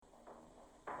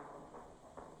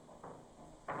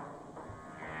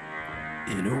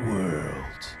In a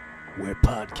world where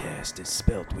podcast is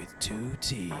spelt with two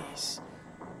T's,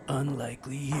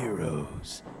 unlikely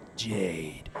heroes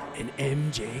Jade and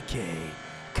MJK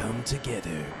come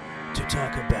together to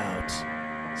talk about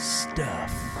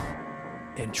stuff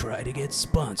and try to get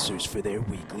sponsors for their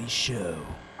weekly show.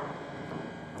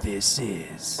 This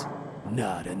is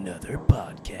not another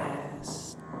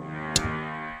podcast.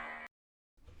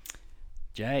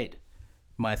 Jade,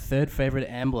 my third favorite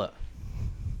Ambler.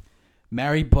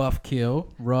 Marry, Buff, Kill,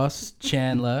 Ross,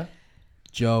 Chandler,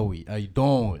 Joey. How you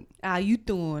doing? How you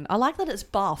doing? I like that it's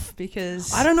buff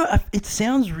because... I don't know. It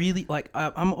sounds really like...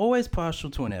 I'm always partial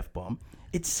to an F-bomb.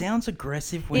 It sounds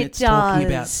aggressive when it's talking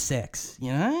about sex,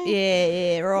 you know?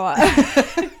 Yeah, right.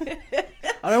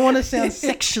 I don't want to sound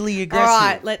sexually aggressive. All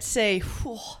right, let's see.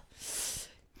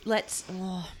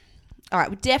 All right,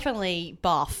 we definitely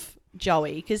buff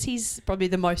Joey because he's probably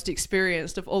the most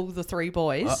experienced of all the three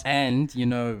boys. And, you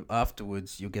know,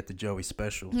 afterwards, you'll get the Joey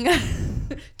special.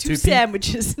 Two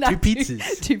sandwiches. Two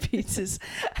pizzas. Two pizzas.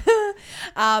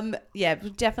 Yeah,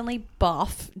 definitely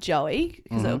buff Joey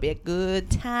because it'll be a good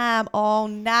time all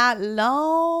night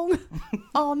long.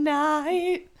 All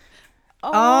night.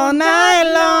 All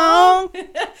night long. All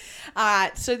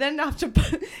right, so then after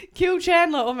kill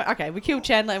Chandler, we kill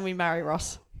Chandler and we marry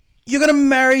Ross. You're going to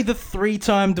marry the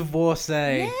 3-time divorcee.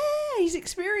 Yeah, he's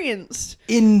experienced.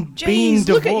 In being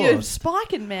divorced. Look at you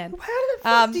spiking, man. How the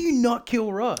fuck do you not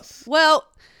kill Ross? Well,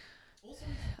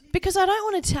 because I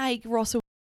don't want to take Ross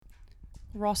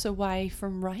away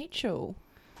from Rachel.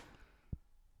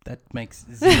 That makes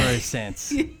zero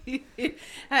sense.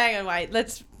 Hang on,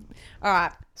 wait. All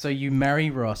right. So you marry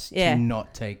Ross Yeah. to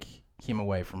not take him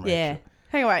away from Rachel. Yeah.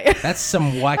 Hang on, wait. That's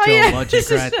some white girl logic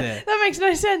right there. That makes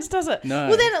no sense, does it? No.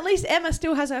 Well, then at least Emma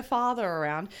still has her father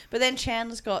around. But then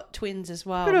Chandler's got twins as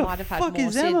well. Who the Might have had fuck more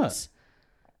is Emma? since.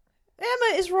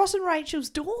 Emma is Ross and Rachel's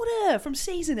daughter from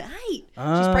season 8. She's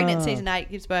Ah. pregnant in season 8,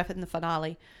 gives birth in the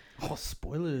finale. Oh,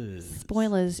 spoilers.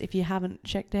 Spoilers if you haven't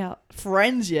checked out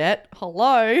Friends yet.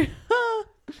 Hello.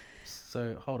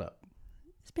 So, hold up.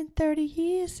 It's been 30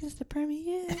 years since the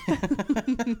premiere.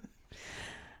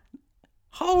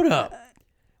 Hold up.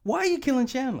 Why are you killing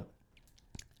Chandler?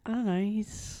 I don't know.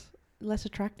 He's less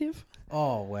attractive.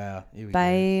 Oh, wow. Here we go.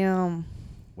 Bam.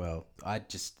 Well, I'd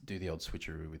just do the old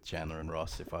switcheroo with Chandler and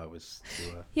Ross if I was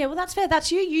to... Yeah, well, that's fair.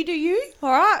 That's you. You do you.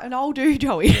 All right. And I'll do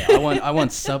Joey. Yeah, I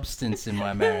want substance in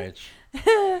my marriage.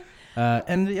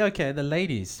 The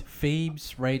ladies.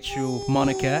 Phoebes, Rachel,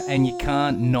 Monica, and you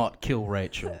can't not kill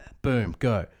Rachel. Boom,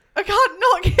 go. I can't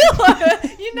not kill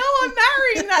her. You know I'm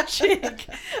marrying that chick.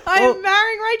 I'm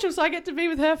marrying Rachel, so I get to be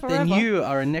with her forever. Then you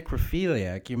are a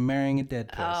necrophiliac. You're marrying a dead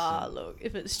person. Ah, look,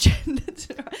 if it's gendered...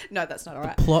 No, that's not all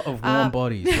right. The plot of Warm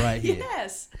Bodies right here.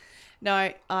 Yes.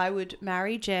 No, I would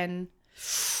marry Jen.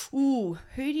 Ooh,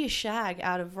 who do you shag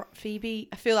out of Phoebe?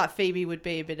 I feel like Phoebe would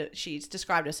be a bit of... She's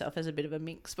described herself as a bit of a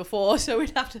minx before, so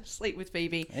we'd have to sleep with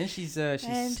Phoebe. And she's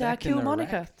and stacked kill in the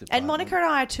Monica. rack department. And Monica and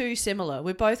I are too similar.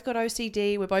 We've both got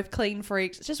OCD. We're both clean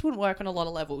freaks. It just wouldn't work on a lot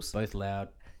of levels. Both loud.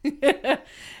 So there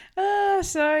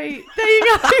you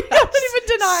go. I'm not even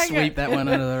denying Sweep it. that one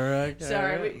under the rug.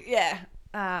 Sorry.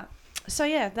 Yeah. So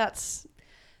yeah, that's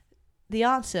the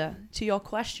answer to your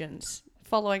questions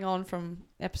following on from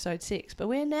episode 6. But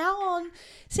we're now on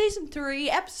season 3,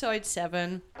 episode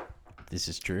 7. This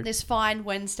is true. This fine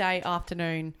Wednesday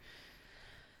afternoon.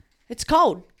 It's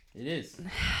cold. It is.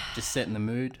 Just setting the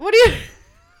mood. What are you...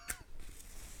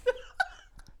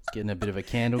 Getting a bit of a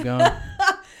candle going.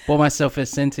 Bought myself a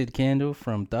scented candle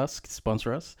from Dusk.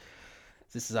 Sponsor us.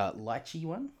 This is a lychee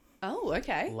one. Oh,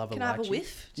 okay. Love a Can I have a lychee.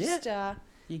 whiff? Yeah. Just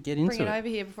You get into bring it it. over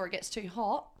here before it gets too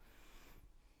hot.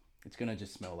 It's going to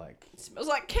just smell like... It smells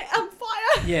like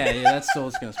campfire. Yeah, that's all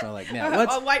it's going to smell like. Now,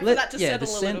 I'll wait for that to settle the a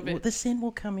scent, little bit. The scent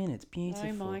will come in. It's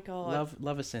beautiful. Oh my God.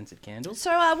 Love a scented candle.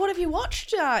 So what have you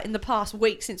watched in the past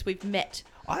week since we've met?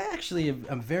 I actually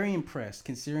am very impressed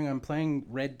considering I'm playing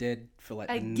Red Dead for like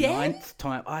Again? the 9th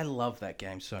time. I love that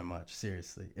game so much,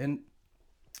 seriously. And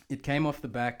it came off the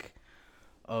back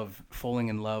of falling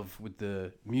in love with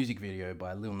the music video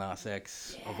by Lil Nas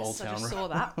X of Old Town I just Road. saw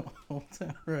that. Old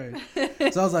Town Road.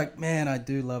 So I was like, man, I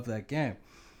do love that game.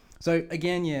 So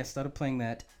again, started playing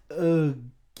that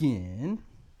again.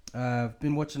 I've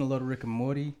been watching a lot of Rick and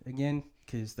Morty again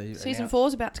because they Season 4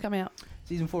 is about to come out.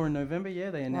 Season 4 in November,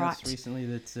 they announced Right. recently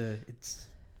that it's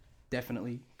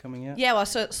definitely coming out. Yeah, well, I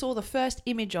saw the first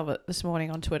image of it this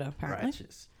morning on Twitter, apparently.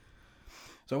 Righteous.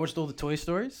 So I watched all the Toy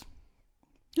Stories.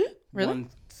 Really? 1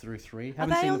 through 3. Are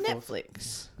Haven't they seen on the fourth.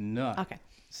 Netflix? No. Okay.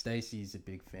 Stacey's a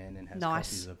big fan and has Nice.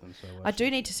 copies of them. So I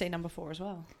do need to see number 4 as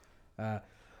well.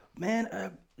 Man, I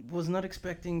was not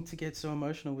expecting to get so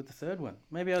emotional with the third one.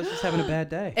 Maybe I was just having a bad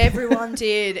day. Everyone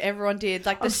did.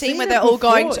 Like the I've scene seen where it they're all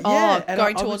going before, to, yeah, and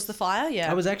going I towards was- the fire.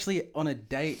 Yeah. I was actually on a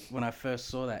date when I first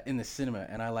saw that in the cinema,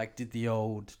 and I like did the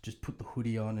old just put the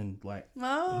hoodie on and like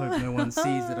hope no one sees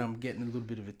that I'm getting a little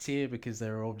bit of a tear because they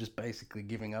were all just basically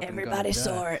giving up. Everybody and gonna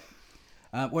saw die.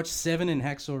 it. Watched 7 in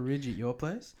Hacksaw Ridge at your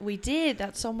place. We did.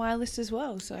 That's on my list as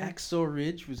well. So Hacksaw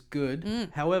Ridge was good.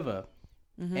 However,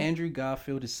 Andrew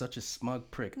Garfield is such a smug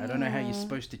prick. I don't know how you're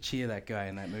supposed to cheer that guy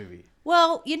in that movie.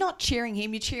 well, you're not cheering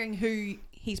him. You're cheering who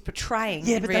he's portraying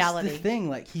Yeah, in but reality. that's the thing.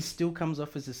 Like, he still comes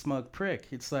off as a smug prick.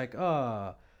 It's like,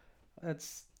 oh,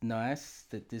 that's nice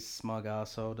that this smug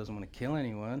asshole doesn't want to kill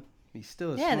anyone. He's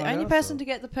still a Yeah, smug the only arsehole. person to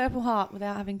get the Purple Heart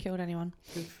without having killed anyone.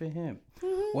 Good for him.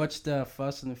 Watched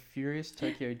Fast and the Furious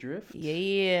Tokyo Drift.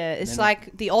 Yeah, it's then-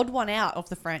 like the odd one out of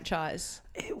the franchise.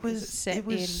 It was set it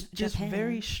was in just Japan.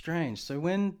 very strange. So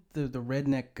when the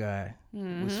redneck guy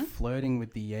was flirting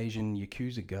with the Asian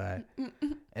Yakuza guy,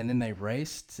 and then they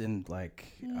raced, and like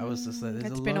I was just like,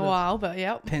 there's It's a been lot a of while, but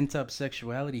yep. pent up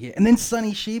sexuality here. And then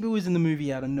Sonny Shiba was in the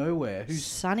movie out of nowhere. Who's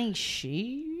Sunny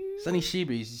She? Sonny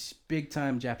Shiba? He's a big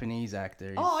time Japanese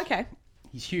actor. Oh, okay.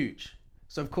 He's huge.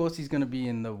 So of course he's going to be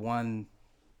in the one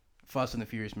Fast and the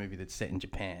Furious movie that's set in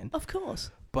Japan. Of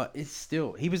course. But it's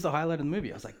still, he was the highlight of the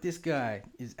movie. I was like, this guy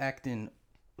is acting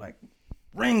like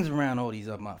rings around all these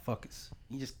other motherfuckers.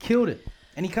 He just killed it.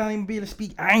 And he can't even be able to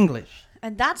speak English.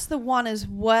 And that's the one as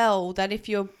well that if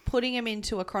you're putting him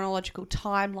into a chronological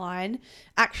timeline,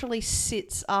 actually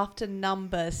sits after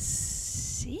number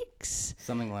 6.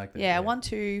 Something like that. Yeah, 1,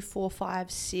 2, 4,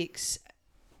 5, 6,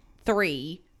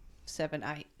 3, 7,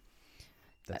 8.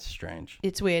 That's strange.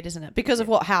 It's weird, isn't it? Because of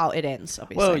how it ends,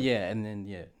 obviously. Well, yeah, and then,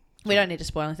 yeah. We don't need to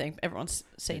spoil anything. Everyone's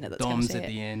seen it that's going to Dom's see at it.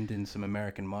 the end and some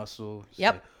American Muscle.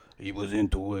 Yep. So, he was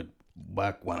into it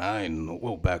back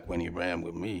when he ran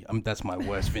with me. That's my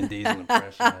worst Vin Diesel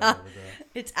impression I've ever done.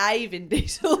 It's a Vin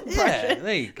Diesel impression. Yeah,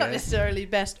 there you go. Not necessarily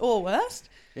best or worst.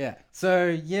 Yeah. So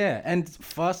yeah, and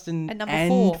Fast and number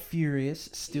 4. Furious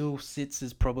still sits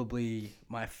as probably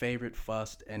my favorite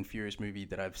Fast and Furious movie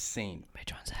that I've seen.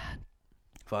 Which one's that?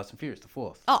 Fast and Furious, the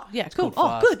 4th. Oh, yeah, cool. called Oh,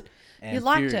 Fast good. and You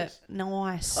liked Furious. it.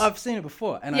 Nice. I've seen it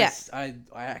before, and Yeah. I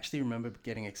actually remember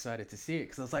getting excited to see it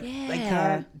because I was like, they Yeah.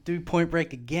 can't do Point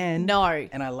Break again. No.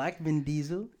 And I like Vin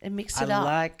Diesel. And mix I it up.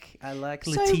 like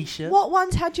So Letitia. what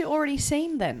ones had you already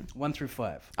seen then? 1 through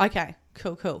 5. Okay,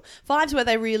 cool. 5's where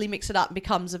they really mix it up and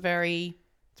becomes a very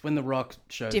It's when The Rock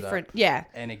shows different. up. Yeah.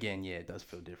 And again, yeah, it does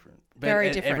feel different. Very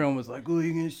and different. Everyone was like, "Oh,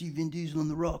 you're gonna see Vin Diesel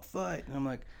and The Rock fight," and I'm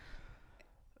like,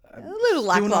 A little "Still not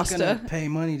lackluster. gonna pay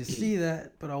money to see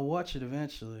that, but I'll watch it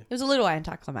eventually." It was a little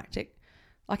anticlimactic.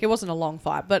 Like, it wasn't a long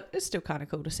fight, but it's still kind of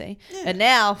cool to see. And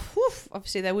now,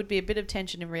 obviously, there would be a bit of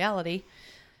tension in reality.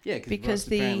 Yeah, Because because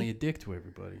the- apparently a dick to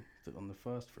everybody on the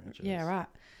Fast franchise. Yeah, right.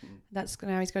 That's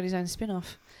now he's got his own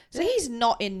spin-off. So he's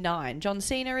not in 9. John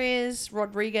Cena is.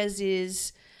 Rodriguez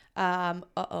is.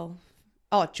 Oh,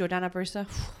 Jordana Brewster.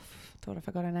 Thought I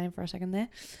forgot her name for a second there.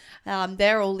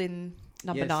 They're all in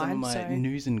number 9. Some of my so.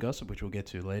 news and gossip, which we'll get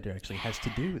to later, actually has to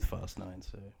do with Fast 9.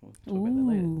 So we'll talk about that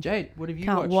later. Ooh. Jade, what have you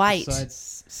Can't watched wait.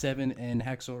 besides 7 and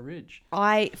Hacksaw Ridge?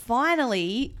 I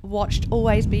finally watched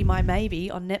Always Be My Maybe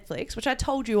on Netflix, which I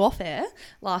told you off air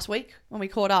last week when we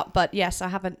caught up. But yes, I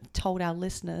haven't told our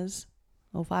listeners,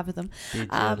 all 5 of them. Did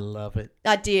you love it?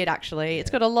 I did, actually.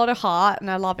 It's got a lot of heart, and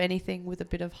I love anything with a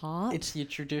bit of heart. It's your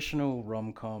traditional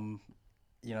rom-com,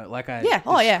 like I Yeah,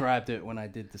 oh, yeah. described it when I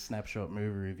did the Snapshot movie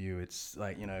review. It's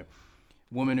like,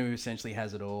 woman who essentially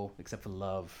has it all except for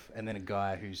love, and then a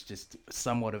guy who's just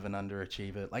somewhat of an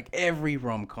underachiever. Like every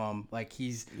rom-com, like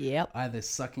he's Yep. either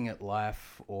sucking at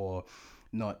life or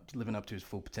not living up to his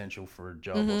full potential for a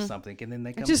job or something, and then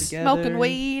they come Just together. smoking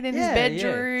weed in his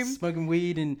bedroom. Smoking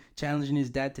weed and challenging his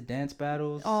dad to dance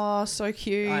battles. Oh, so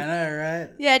cute. I know, right?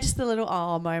 Yeah, just the little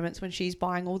moments when she's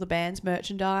buying all the band's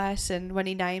merchandise, and when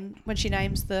she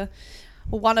names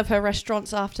one of her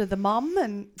restaurants after the mum,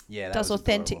 and Yeah, that does was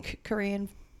authentic Korean,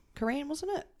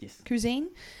 wasn't it? Yes. Cuisine.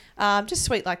 Just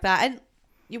sweet like that. And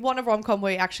you want a rom-com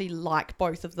where you actually like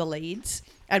both of the leads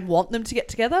and want them to get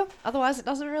together. Otherwise, it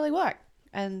doesn't really work.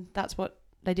 And that's what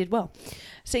they did well.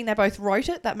 Seeing they both wrote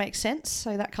it, that makes sense.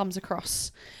 So that comes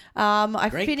across. I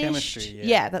Great finished. chemistry,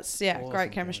 yeah. That's Awesome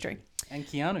great chemistry. And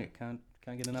Keanu can't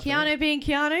get enough. Keanu being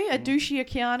Keanu, a douchier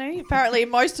Keanu. Apparently,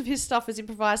 most of his stuff was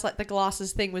improvised. Like the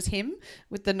glasses thing was him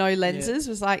with the no lenses.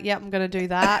 Was like, yep, I'm gonna do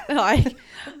that. Like,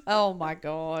 oh my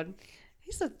god,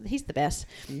 he's the best.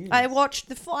 I watched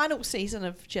the final season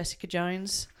of Jessica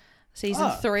Jones,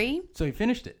 season 3. So he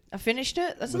finished it. I finished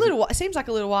it. That's a little. It seems like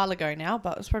a little while ago now,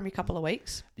 but it was probably a couple of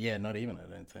weeks. Yeah, not even. I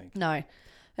don't think. No,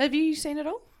 Have you seen it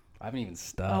all? I haven't even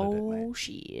started it, mate. Oh,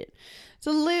 shit.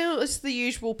 It's the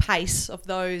usual pace of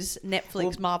those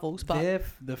Netflix Marvels, but...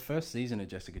 The first season of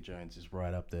Jessica Jones is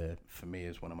right up there for me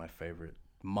as one of my favorite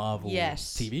Marvel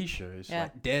Yes. TV shows. Yeah.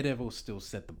 Like Daredevil still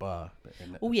set the bar.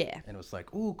 Oh, yeah. And it was like,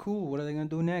 oh, cool. What are they going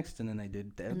to do next? And then they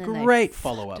did a And then they great fucked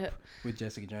follow-up it. with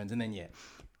Jessica Jones. And then,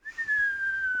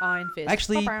 Iron Fist.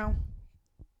 Actually- Bow-bow.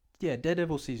 yeah,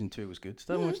 Daredevil season 2 was good.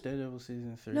 Still watch Daredevil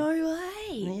season 3. No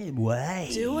way. Yeah, way.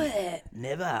 Do it.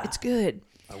 Never. It's good.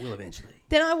 I will eventually.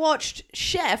 Then I watched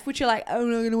Chef, which you're like,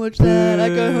 I'm not going to watch that. I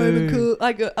go home and cook.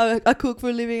 I cook for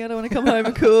a living. I don't want to come home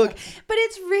and cook. But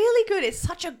it's really good. It's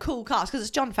such a cool cast because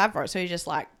it's Jon Favreau. So he just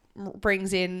like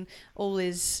brings in all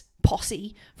his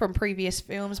posse from previous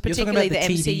films, particularly the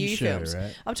MCU show, films.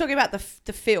 right? I'm talking about the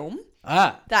film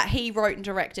that he wrote and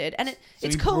directed. And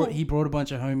it's cool. He brought a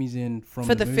bunch of homies in from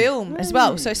For the movie. film as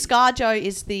well. So ScarJo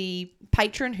is the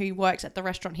patron who works at the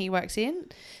restaurant he works in.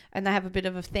 And they have a bit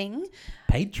of a thing.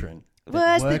 Patron?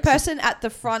 Well, it's the person at the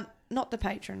front, not the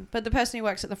patron, but the person who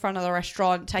works at the front of the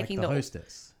restaurant taking like the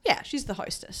hostess. Yeah, she's the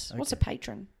hostess. What's a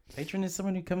patron? Patron is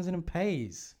someone who comes in and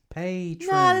pays. Patron.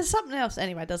 No, there's something else.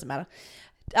 Anyway, it doesn't matter.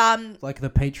 Like the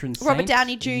patron saint. Robert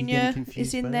Downey Are you getting Jr. is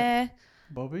confused in by there. that?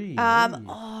 Bobby.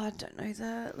 I don't know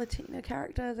the Latino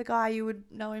character, the guy you would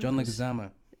know him. John as. Leguizamo.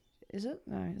 Is it?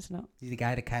 No, it's not. He's the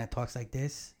guy that kind of talks like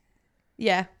this.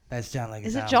 Yeah. That's John Leguizamo.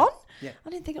 Is it John? Yeah. I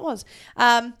didn't think it was.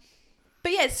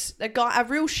 But yes, a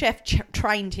real chef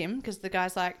trained him because the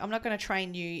guy's like, I'm not going to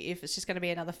train you if it's just going to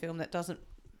be another film that doesn't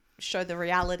show the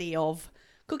reality of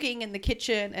cooking in the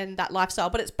kitchen and that lifestyle.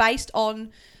 But it's based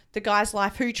on the guy's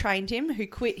life who trained him, who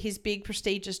quit his big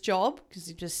prestigious job because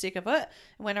he's just sick of it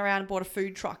and went around and bought a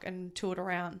food truck and toured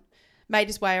around, made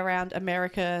his way around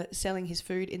America selling his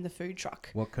food in the food truck.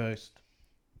 What coast?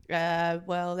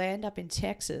 Well, they end up in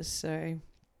Texas, so...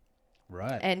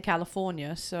 Right. And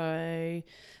California, so...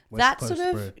 West that Coast, sort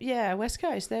of bro. Yeah, West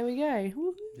Coast. There we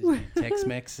go.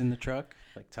 Tex-Mex in the truck,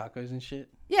 like tacos and shit.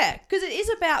 Yeah, because it is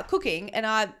about cooking, and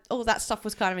all that stuff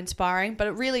was kind of inspiring, but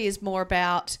it really is more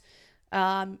about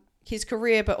his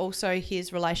career, but also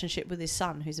his relationship with his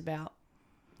son, who's about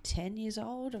 10 years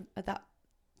old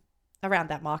around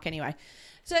that mark anyway.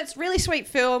 So it's a really sweet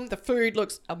film. The food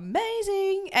looks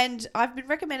amazing, and I've been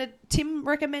Tim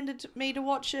recommended me to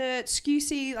watch it.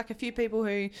 Scusi, like a few people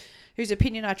whose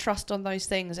opinion I trust on those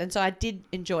things, and so I did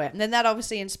enjoy it. And then that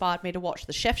obviously inspired me to watch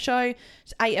the Chef Show.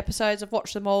 It's 8 episodes. I've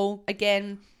watched them all.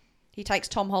 Again, he takes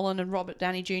Tom Holland and Robert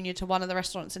Downey Jr. to one of the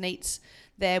restaurants and eats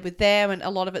there with them, and a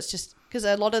lot of it's just because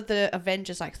a lot of the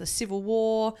Avengers, like the Civil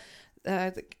War,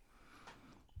 the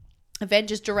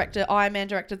Avengers director, Iron Man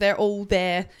director, they're all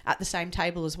there at the same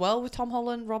table as well with Tom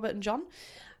Holland, Robert and John.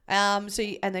 And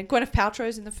then Gwyneth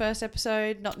Paltrow's in the first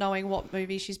episode, not knowing what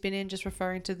movie she's been in, just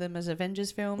referring to them as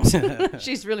Avengers films.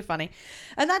 She's really funny.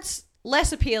 And that's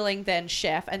less appealing than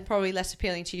Chef, and probably less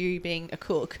appealing to you being a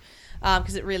cook,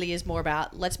 because it really is more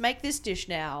about, let's make this dish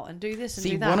now and do this and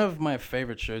do that. One of my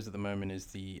favorite shows at the moment is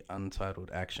the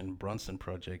Untitled Action Bronson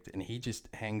Project, and he just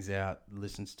hangs out,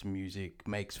 listens to music,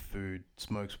 makes food,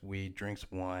 smokes weed, drinks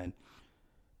wine,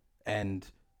 and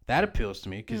that appeals to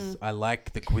me because I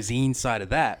like the cuisine side of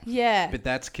that. Yeah. But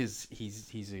that's because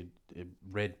he's a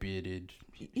red-bearded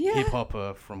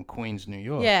hip-hopper from Queens, New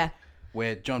York. Yeah.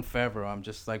 Where Jon Favreau, I'm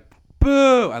just like,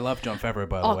 boo! I love Jon Favreau,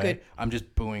 by the way. Good. I'm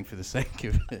just booing for the sake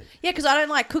of it. Yeah, because I don't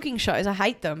like cooking shows. I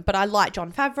hate them. But I like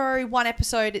Jon Favreau. One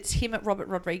episode, it's him at Robert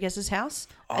Rodriguez's house.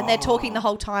 And they're talking the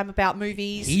whole time about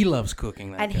movies. He loves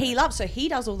cooking. So he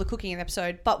does all the cooking in the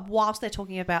episode, but whilst they're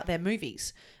talking about their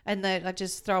movies. And they're like,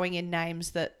 just throwing in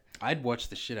names that... I'd watch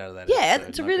the shit out of that Yeah, episode,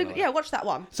 it's a really good... Yeah, watch that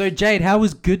one. So, Jade, how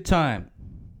was good time?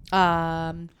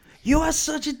 You are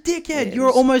such a dickhead.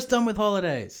 You're almost done with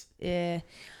holidays. Yeah.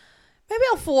 Maybe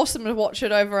I'll force them to watch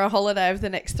it over a holiday over the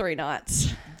next 3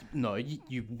 nights. No,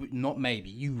 you not maybe.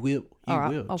 You will. All right,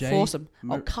 will. I'll Jade, force them.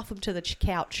 I'll cuff them to the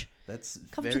couch. That's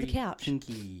Cuff 'em very to the couch.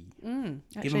 kinky. Give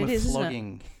Actually, him it a is,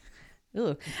 flogging. Isn't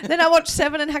it? Ugh. Then I watched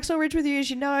 7 and Hacksaw Ridge with you, as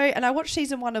you know, and I watched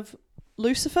season 1 of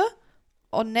Lucifer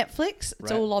on Netflix.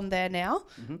 It's all on there now.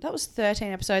 Mm-hmm. That was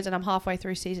 13 episodes, and I'm halfway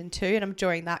through season 2, and I'm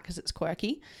enjoying that because it's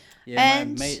quirky. Yeah, my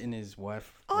mate and his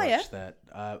wife watched that.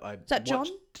 Is that John?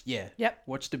 Yeah. Yep.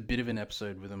 Watched a bit of an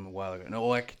episode with him a while ago. And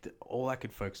all I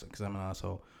could focus on, because I'm an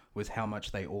asshole, was how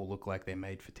much they all look like they're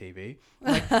made for TV.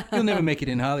 Like, you'll never make it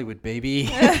in Hollywood, baby.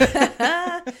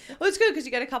 Well, it's good because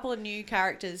you get a couple of new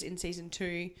characters in season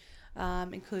 2,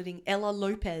 including Ella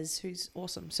Lopez, who's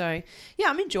awesome. So, yeah,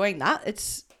 I'm enjoying that.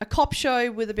 It's a cop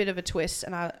show with a bit of a twist,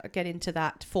 and I get into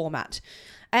that format.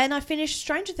 And I finished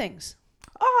Stranger Things.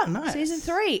 Oh, nice. Season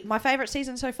 3, my favourite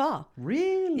season so far.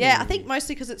 Really? Yeah, I think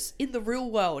mostly because it's in the real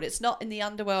world. It's not in the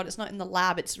underworld. It's not in the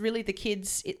lab. It's really the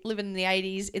kids living in the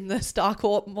 80s in the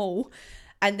Starcourt Mall,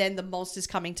 and then the monsters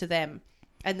coming to them,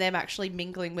 and them actually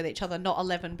mingling with each other, not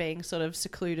 11 being sort of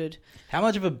secluded. How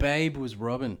much of a babe was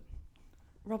Robin?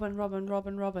 Robin.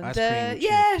 Ice cream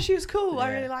Yeah, she was cool. I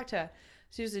Yeah. really liked her.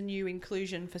 She was a new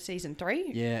inclusion for season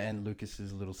 3. Yeah, and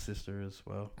Lucas's little sister as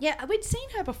well. Yeah, we'd seen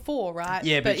her before, right?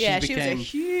 Yeah, but yeah, she she was a became-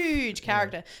 huge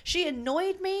character. She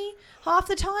annoyed me half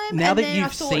the time, Now and that then I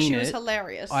you've thought seen she was it,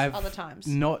 hilarious I've other times.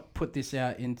 not put this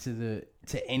out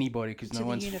to anybody because To no the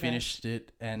one's universe. finished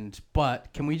it.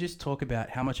 But can we just talk about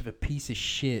how much of a piece of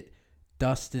shit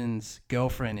Dustin's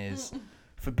girlfriend is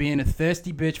for being a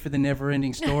thirsty bitch for the Never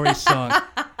Ending Story song,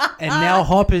 and now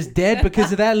Hopper's dead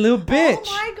because of that little bitch.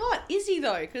 Oh my god, is he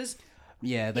though? Because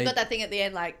Yeah, you got that thing at the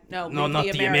end, like no, with not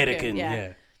the American.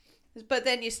 Yeah. But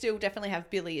then you still definitely have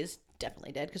Billy is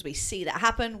definitely dead because we see that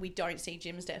happen. We don't see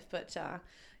Jim's death, but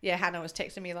yeah, Hannah was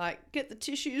texting me like, "Get the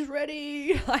tissues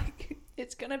ready, like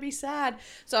it's gonna be sad."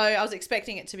 So I was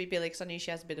expecting it to be Billy because I knew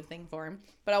she has a bit of thing for him,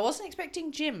 but I wasn't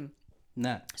expecting Jim.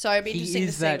 Nah. So it'd be interesting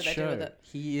to see what they show. do with it.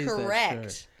 He is Correct.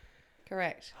 that show.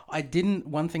 Correct.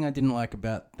 One thing I didn't like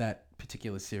about that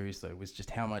particular series though was just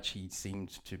how much he seemed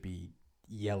to be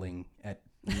yelling at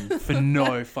for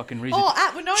no fucking reason. Oh,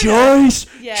 at Winona. Joyce,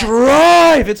 Yeah.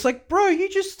 drive! It's like, bro, you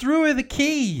just threw her the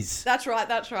keys. That's right.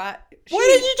 Why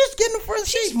didn't you just get in the front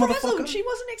seat, She's motherfucker? frazzled. She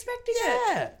wasn't expecting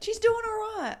Yeah. it. She's doing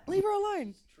all right. Leave her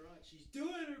alone. She's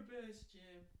doing her best, Jim.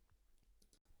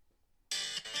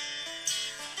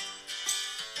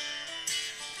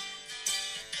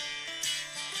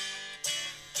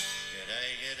 G'day,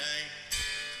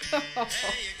 g'day. How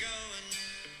you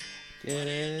going? Get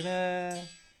it,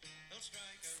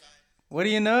 What do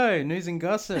you know? News and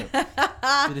gossip. Bit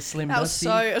of Slim That was Dusty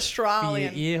so for your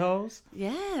Australian. ear holes.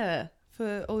 Yeah,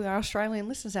 for all our Australian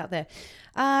listeners out there.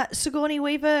 Sigourney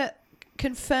Weaver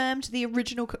confirmed the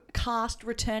original cast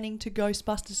returning to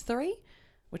Ghostbusters 3,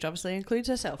 which obviously includes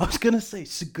herself. I was gonna say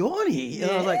Sigourney.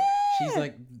 And I was like, she's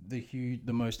like the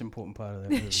most important part of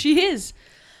that movie. She is.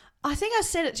 I think I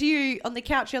said it to you on the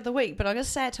couch the other week, but I'm going to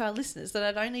say it to our listeners that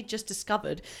I'd only just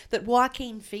discovered that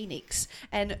Joaquin Phoenix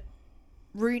and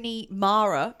Rooney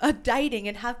Mara are dating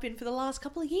and have been for the last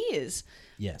couple of years.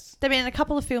 Yes. They've been in a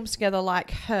couple of films together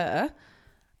like Her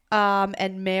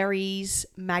and Mary's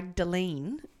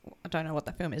Magdalene. I don't know what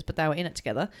that film is, but they were in it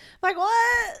together. Like,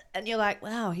 what? And you're like,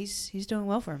 wow, he's doing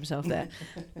well for himself there.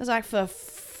 I was like, for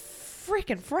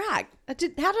freaking frag. How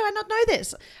did I not know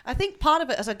this? I think part of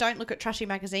it is I don't look at trashy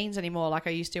magazines anymore like I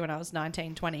used to when I was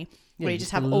 19, 20, where you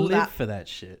just have all that for that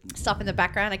shit. stuff in the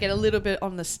background. I get a little bit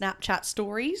on the Snapchat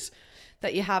stories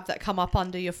that you have that come up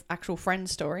under your actual friend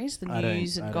stories, the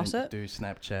news and gossip. I don't do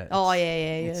Snapchat. Oh, yeah.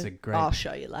 It's a great. I'll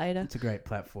show you later. It's a great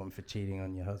platform for cheating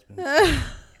on your husband.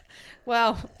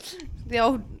 Well, the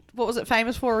old, what was it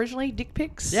famous for originally? Dick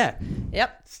pics? Yeah,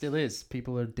 Yep. still is.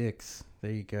 People are dicks.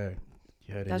 There you go.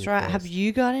 You heard it. That's here right. first. Have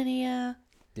you got any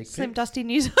Dick Slim pics? Dusty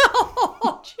news?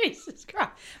 Oh, Jesus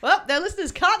Christ. Well, their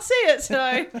listeners can't see it,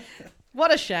 so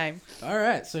what a shame. All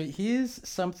right, so here's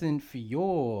something for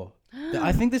your.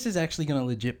 I think this is actually going to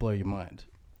legit blow your mind.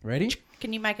 Ready?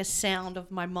 Can you make a sound of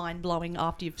my mind blowing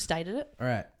after you've stated it? All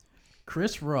right.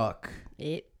 Chris Rock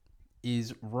It.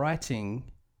 is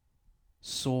writing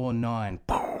Saw 9.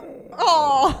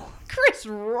 Oh, Chris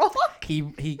Rock.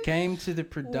 He came to the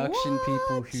production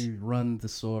people What? who run the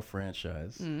Saw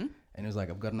franchise, and he was like,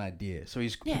 "I've got an idea." So he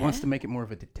Yeah. wants to make it more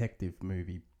of a detective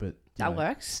movie, but you That know,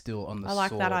 works. Still on the I like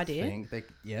Saw that idea. thing.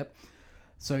 Yep.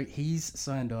 So he's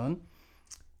signed on.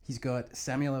 He's got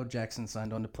Samuel L. Jackson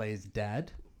signed on to play his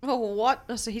dad. Oh, what?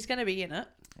 Oh, so he's going to be in it.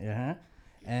 Yeah.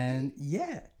 And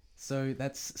yeah, so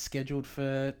that's scheduled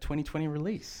for 2020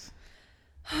 release.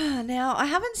 Now, I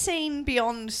haven't seen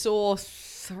Beyond Saw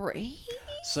 3.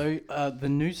 So the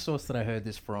news source that I heard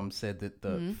this from said that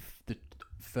the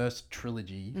first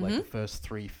trilogy, like the first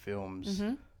 3 films,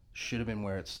 should have been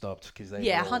where it stopped because they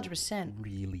Yeah, were 100%.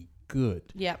 really good.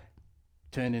 Yep.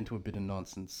 Turned into a bit of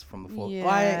nonsense from the fall. Yeah.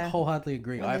 I wholeheartedly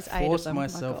agree. And I there's 8 of forced them. Oh my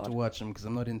myself to God. watch them because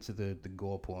I'm not into the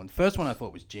gore porn. First one I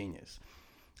thought was genius,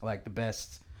 like the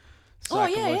best Oh,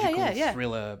 yeah, psychological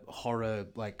thriller horror,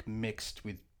 like mixed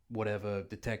with whatever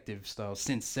detective style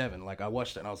since 7. Like I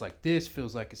watched it and I was like, this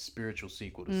feels like a spiritual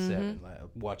sequel to 7. Like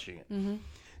watching it.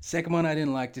 Second one I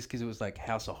didn't like just because it was like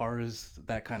House of Horrors,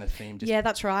 that kind of theme. Just Yeah,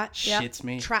 that's right. Yep. shits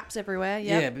me. Traps everywhere.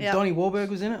 Yeah, Yep. but yep. Donnie Wahlberg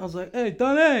was in it. I was like, hey,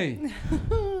 Donnie.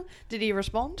 Did he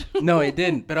respond? No, he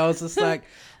didn't. But I was just like,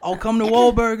 I'll come to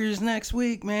Wahlburgers next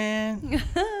week, man.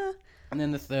 And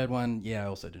then the third one, yeah, I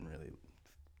also didn't really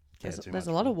care too There's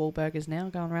much a lot for. of Wahlburgers now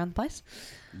going around the place.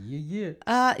 Yeah.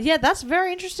 Yeah, that's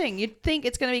very interesting. You'd think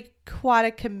it's going to be quite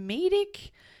a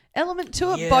comedic element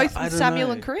to it, Yeah, both I with don't Samuel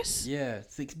know. and Chris. Yeah,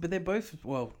 but they're both,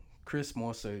 well, Chris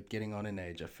more so getting on in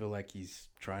age. I feel like he's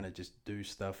trying to just do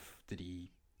stuff that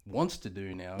he wants to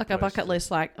do now. Like a opposed bucket to-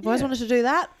 list, like, I've always Yeah. wanted to do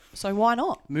that, so why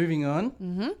not? Moving on.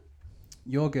 Mm-hmm.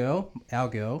 Your girl, our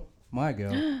girl, my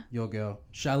girl, your girl,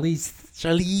 Charlize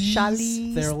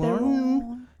Charlize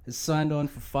Theron is signed on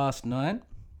for Fast 9.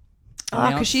 Oh,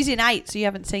 because she's in 8, so you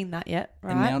haven't seen that yet,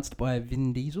 right? Announced by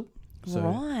Vin Diesel. So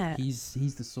Right. he's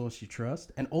the source you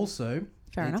trust. And also,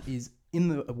 Fair enough. is in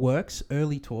the works,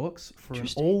 early talks, for an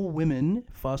Interesting. all-women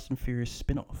Fast and Furious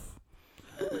spin-off.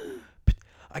 But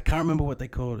I can't remember what they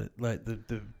called it. Like the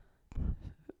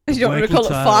You don't want to working call it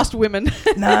title. Fast Women.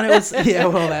 No, it was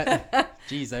that.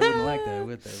 Geez, they wouldn't like that,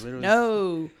 would they? But it was,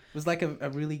 No. It was like a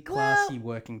really classy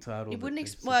working title. You that wouldn't.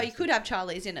 they Well, you suggested. could have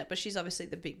Charlie's in it, but she's obviously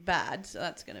the big bad, so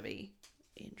that's going to be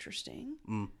interesting.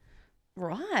 Mm,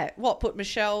 Right. What, put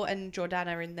Michelle and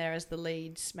Jordana in there as the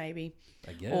leads, maybe?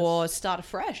 I guess. Or start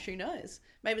afresh, who knows?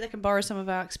 Maybe they can borrow some of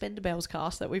our Expendables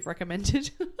cast that we've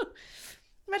recommended.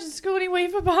 Imagine Sigourney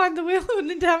Weaver behind the wheel and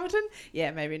Linda Hamilton.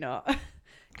 Yeah, maybe not.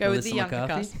 Go with the Melissa younger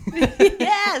McCarthy? cast.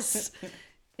 Yes!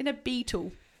 In a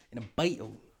Beetle. In a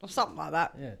Beetle. Or something like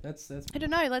that. Yeah, that's. I don't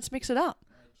know. Let's mix it up.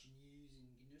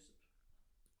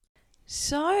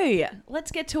 So,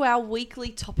 let's get to our weekly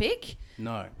topic.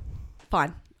 No.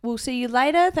 Fine. We'll see you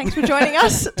later. Thanks for joining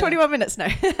us. 21 minutes, no.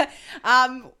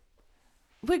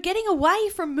 We're getting away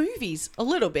from movies a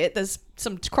little bit. There's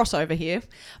some crossover here.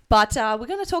 But we're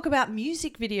going to talk about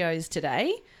music videos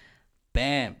today.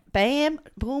 Bam. Bam,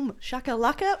 boom,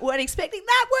 shakalaka. Weren't expecting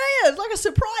that, were you? It's like a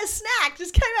surprise snack.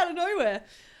 Just came out of nowhere.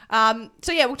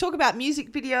 So, yeah, we'll talk about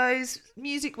music videos.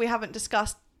 Music we haven't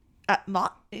discussed at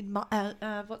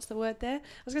what's the word there? I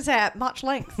was going to say at much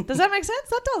length. Does that make sense?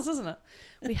 That does, doesn't it?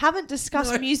 We haven't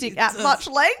discussed No, music it at does. much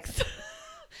length.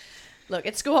 Look,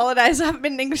 it's school holidays. I haven't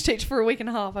been an English teacher for a week and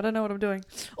a half. I don't know what I'm doing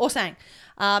or saying.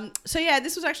 So, yeah,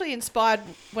 this was actually inspired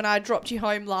when I dropped you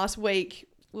home last week.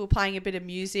 We were playing a bit of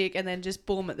music and then just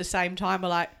boom, at the same time, we're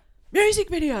like, music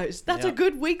videos. That's a Yep.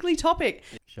 good weekly topic.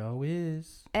 Show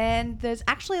is. And there's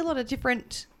actually a lot of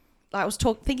different, I was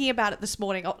thinking about it this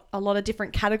morning, a lot of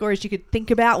different categories you could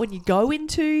think about when you go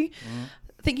into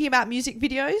thinking about music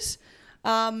videos.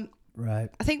 Right.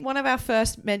 I think one of our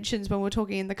first mentions when we were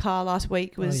talking in the car last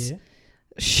week was, Oh,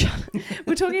 yeah.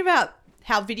 we're talking about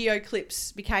how video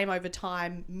clips became over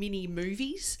time mini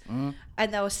movies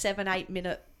and they were 7-8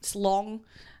 minutes long.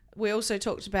 We also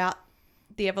talked about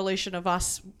the evolution of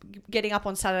us getting up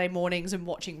on Saturday mornings and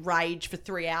watching Rage for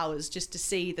 3 hours just to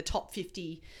see the top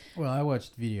 50 Well, I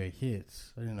watched Video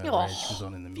Hits. I didn't know Rage was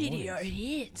on in the video mornings.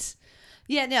 hits.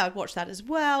 Yeah, now I've watched that as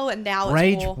well, and now it's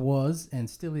Rage more... was and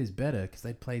still is better because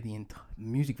they play the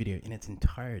music video in its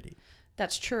entirety.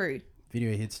 That's true.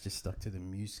 Video Hits just stuck to the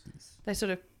musics. They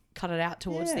sort of cut it out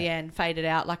towards the Yeah. end, fade it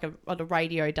out like a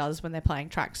radio does when they're playing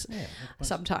tracks Yeah.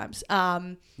 sometimes.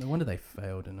 No wonder they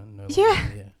failed and are no longer Yeah.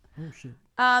 there. Oh,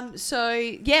 shit. So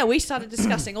yeah, we started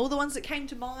discussing all the ones that came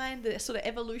to mind, the sort of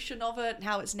evolution of it, and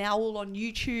how it's now all on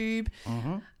YouTube,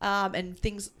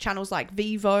 and channels like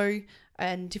Vivo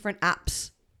and different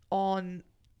apps on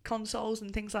consoles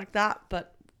and things like that.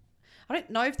 But I don't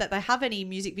know if that they have any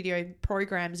music video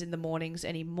programs in the mornings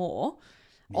anymore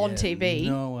on Yeah, TV.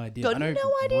 No idea. Got I know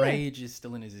no idea. Rage is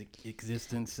still in his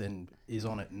existence and is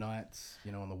on at nights,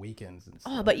 on the weekends and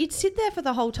stuff. Oh, but you'd sit there for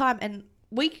the whole time and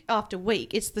week after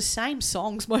week, it's the same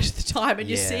songs most of the time, and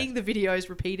you're Yeah. seeing the videos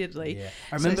repeatedly. Yeah.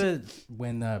 I So remember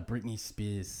when Britney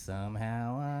Spears,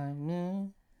 somehow I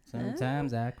know,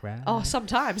 sometimes I cry. Oh,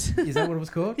 sometimes. Is that what it was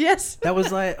called? Yes. That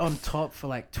was like on top for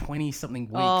like 20 something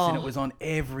weeks and it Oh. was on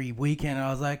every weekend. And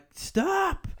I was like,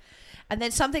 stop. And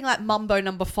then something like Mambo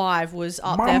Number 5 was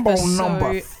up there for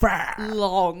so 5.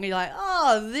 long. You're like,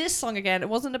 oh, this song again. It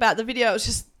wasn't about the video. It was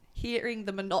just hearing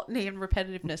the monotony and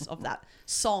repetitiveness of that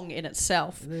song in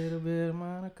itself. A little bit of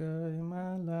Monica in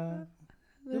my life.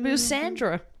 A little bit of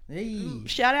Sandra. Hey.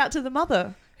 Shout out to the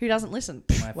mother who doesn't listen.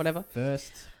 My Whatever.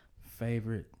 first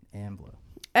favorite Ambler.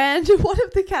 And one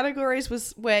of the categories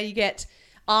was where you get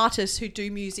artists who do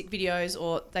music videos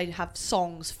or they have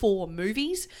songs for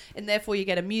movies, and therefore you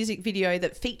get a music video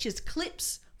that features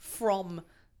clips from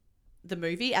the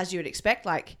movie, as you would expect,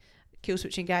 like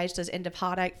Killswitch Engage does End of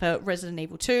Heartache for Resident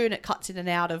Evil 2, and it cuts in and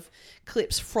out of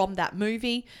clips from that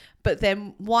movie. But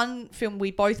then one film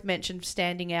we both mentioned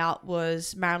standing out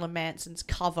was Marilyn Manson's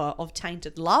cover of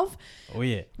Tainted Love, Oh,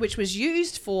 yeah. which was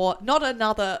used for not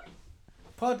another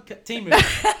Team movie.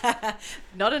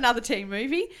 not another teen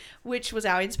movie, which was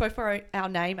our inspo for our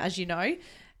name, as you know.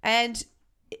 And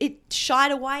it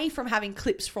shied away from having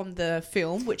clips from the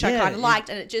film, which I Yeah, kind of liked,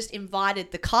 and it just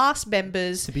invited the cast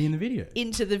members To be in the video.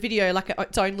 into the video like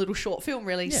its own little short film,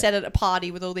 really, Yeah. set at a party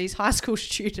with all these high school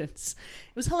students.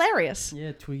 It was hilarious.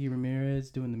 Yeah, Twiggy Ramirez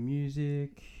doing the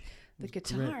music. The It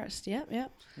was great. guitarist, yep. Yeah,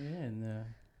 and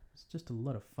it's just a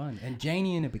lot of fun. And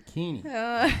Janie in a bikini.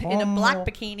 In a black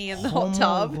bikini in the hot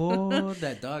tub. Oh,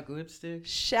 that dark lipstick.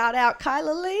 Shout out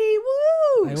Kyla Lee. I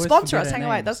Woo! always Sponsor forget us. her Hang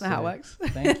away. name, That's not how it so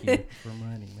works. Thank you for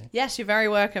reminding me. Yes, you're very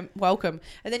welcome.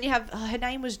 And then you have, her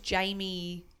name was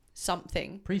Jamie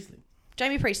something. Priestley.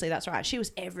 Jamie Priestley, that's right. She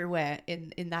was everywhere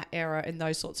in that era in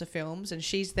those sorts of films, and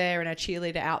she's there in a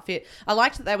cheerleader outfit. I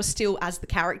liked that they were still as the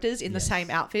characters in the Yes. same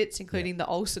outfits, including the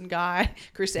Olsen guy,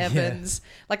 Chris Evans.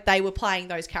 Like they were playing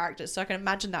those characters, so I can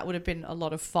imagine that would have been a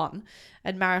lot of fun.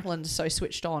 And Marilyn's so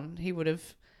switched on, he would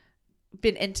have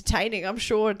been entertaining, I'm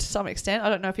sure, to some extent. I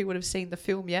don't know if he would have seen the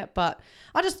film yet, but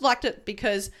I just liked it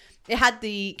because it had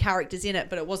the characters in it,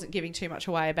 but it wasn't giving too much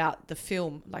away about the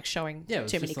film, like showing Yeah, it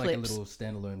was too just many like clips. a little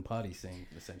standalone party scene,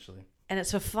 essentially. And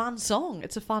it's a fun song.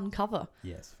 It's a fun cover.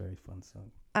 Yes, very fun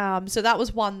song. So that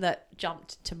was one that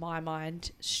jumped to my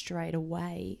mind straight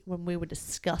away when we were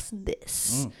discussing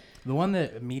this. The one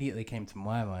that immediately came to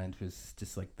my mind was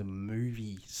just like the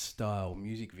movie style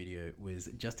music video was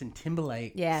Justin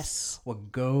Timberlake. Yes.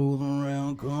 What goes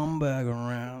around, come back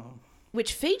around.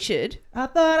 Which featured... I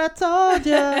thought I told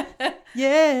you.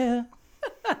 Yeah.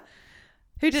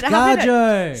 Who did it have in it?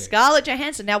 ScarJo. Scarlett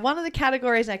Johansson. Now, one of the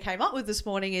categories I came up with this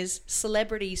morning is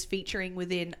celebrities featuring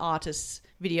within artists'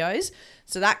 videos.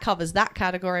 So that covers that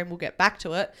category, and we'll get back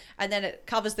to it. And then it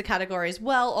covers the category as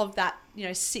well of that,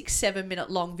 6-7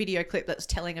 minute long video clip that's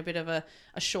telling a bit of a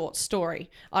short story.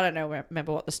 I don't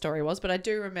remember what the story was, but I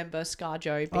do remember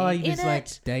ScarJo being He in was it. like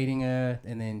dating her,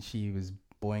 and then she was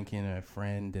boinking her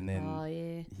friend, and then Oh,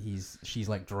 yeah. she's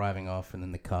like driving off, and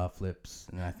then the car flips,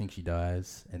 and I think she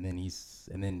dies, and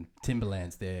then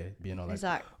Timberland's there being all He's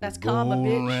like, like, that's "Go karma,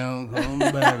 bitch. around, come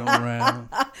back around."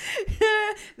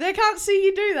 They can't see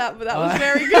you do that, but that was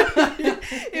very good.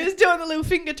 He was doing the little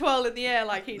finger twirl in the air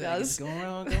like he does. Go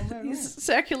around, come back He's around.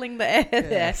 circling the air Yeah,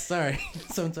 there. sorry.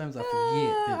 Sometimes I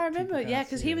forget. that I remember, people yeah, can't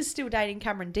because see he it. was still dating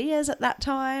Cameron Diaz at that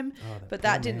time, Oh, but poor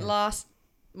that didn't man. last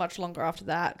much longer after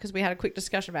that because we had a quick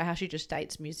discussion about how she just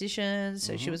dates musicians.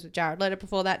 So she was with Jared Leto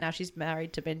before that. Now she's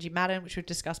married to Benji Madden, which we've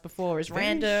discussed before is Very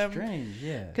random. strange,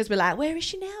 yeah. Because we're like, where is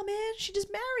she now, man? She just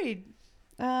married.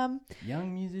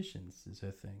 Young musicians is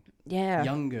her thing. Yeah.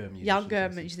 Younger musicians. Younger I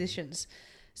should say. musicians.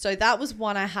 So that was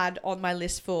one I had on my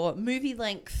list for movie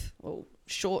length or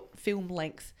short film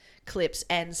length clips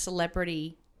and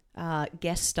celebrity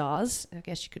guest stars, I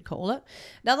guess you could call it.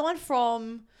 Another one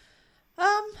from,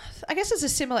 I guess it's a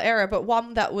similar era, but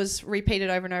one that was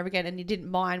repeated over and over again and you didn't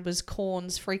mind was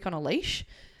Korn's Freak on a Leash,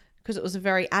 because it was a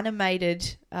very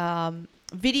animated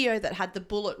video that had the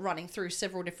bullet running through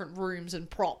several different rooms and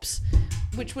props,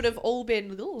 which would have all been,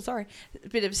 a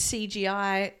bit of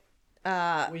CGI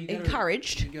Well, you gotta-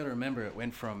 encouraged. You got to remember, it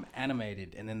went from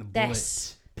animated, and then the bullet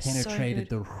Yes. penetrated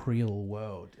So the real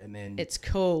world, and then It's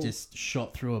cool. just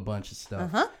shot through a bunch of stuff.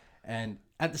 Uh-huh. And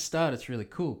at the start, it's really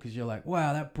cool because you're like,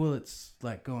 wow, that bullet's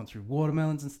like going through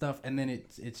watermelons and stuff. And then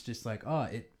it's just like, oh,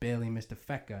 it barely missed a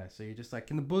fat guy. So you're just like,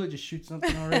 can the bullet just shoot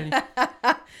something already?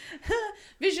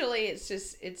 Visually,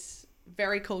 it's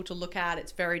very cool to look at.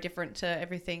 It's very different to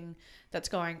everything that's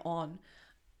going on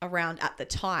around at the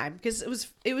time, because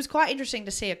it was quite interesting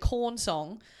to see a Korn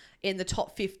song in the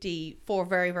top 50 for a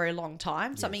very, very long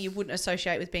time, something you wouldn't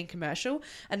associate with being commercial.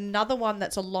 Another one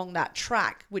that's along that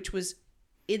track, which was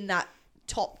in that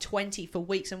top 20 for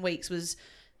weeks and weeks, was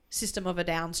System of a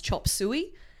Down's Chop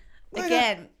Suey.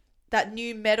 Again, that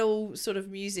new metal sort of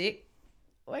music.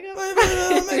 Wake up. Why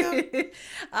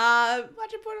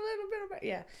don't you put a little bit of...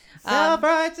 Yeah.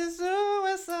 Self-righteous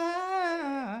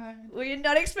suicide. Well, you're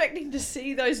not expecting to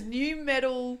see those new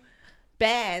metal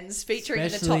bands featuring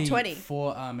Especially in the top 20.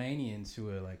 for Armenians who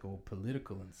are like all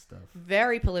political and stuff.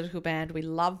 Very political band. We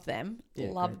love them.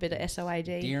 Yeah, love a great bit of SOAD.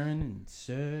 Darren and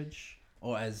Serge,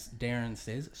 or as Darren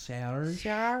says, Serge.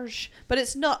 Charge. But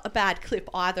it's not a bad clip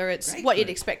either. It's Great what you'd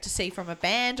clip. expect to see from a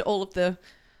band. All of the...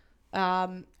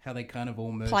 How they kind of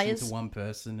all merge Players. into one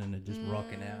person and are just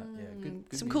rocking out. Yeah, good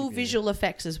some music cool video. visual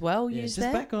effects as well Yeah, used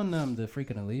just there. back on the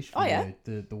Freak on a Leash Oh, video,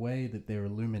 yeah. the way that they're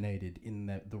illuminated in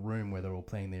the room where they're all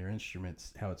playing their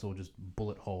instruments, how it's all just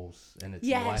bullet holes and it's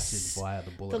Yes. lighted via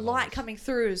the bullet The light holes. coming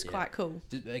through is Yeah. quite cool.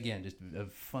 Just a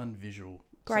fun visual.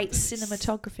 Great Something that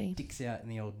cinematography. sticks out in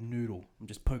the old noodle. I'm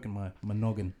just poking my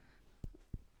noggin.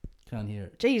 Can't hear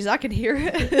it. Jeez, I can hear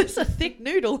it. It's a thick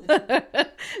noodle.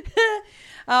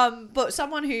 But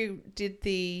someone who did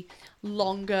the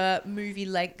longer movie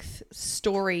length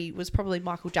story was probably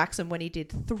Michael Jackson when he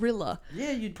did Thriller.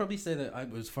 Yeah, you'd probably say that.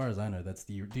 As far as I know, that's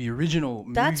the original.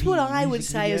 That's what I would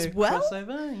say as well.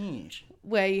 Crossover. Yeah.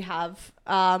 Where you have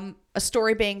a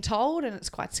story being told and it's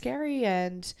quite scary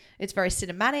and it's very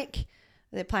cinematic.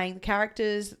 They're playing the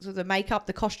characters, so the makeup,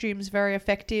 the costumes, very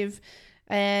effective.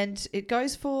 And it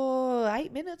goes for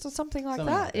 8 minutes or something like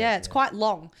that. Yeah, it's quite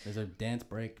long. There's a dance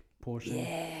break portion,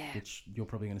 which you're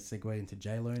probably going to segue into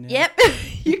J-Lo now. Yep,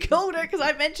 you called it because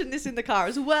I mentioned this in the car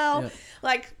as well. Yep.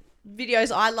 Like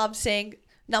videos I love seeing.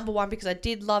 Number one, because I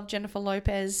did love Jennifer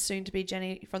Lopez, soon to be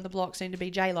Jenny from the Block, soon to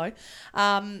be J-Lo.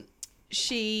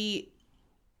 She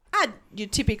had your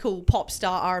typical pop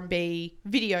star R&B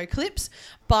video clips,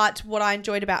 but what I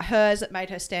enjoyed about hers that made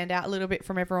her stand out a little bit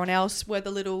from everyone else were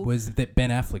the little... Was that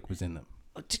Ben Affleck was in them?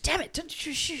 Oh, damn it, don't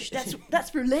shush, that's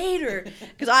for later.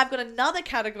 Because I've got another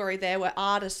category there where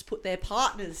artists put their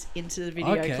partners into the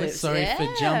video clips. Okay, sorry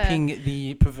for jumping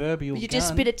the proverbial You gun.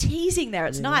 just a bit of teasing there.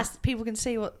 It's nice. People can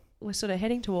see what we're sort of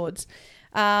heading towards.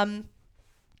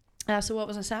 So what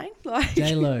was I saying? Like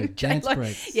J-Lo, dance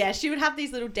breaks. Yeah, she would have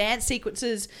these little dance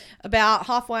sequences about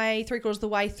halfway, 3/4 of the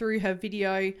way through her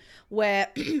video where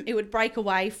it would break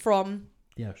away from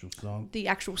the actual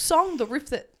song, the riff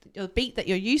the beat that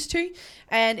you're used to,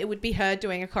 and it would be her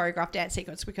doing a choreographed dance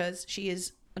sequence because she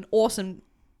is an awesome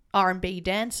R&B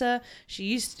dancer.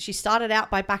 She started out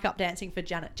by backup dancing for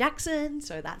Janet Jackson,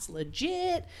 so that's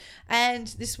legit. And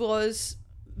this was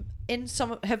in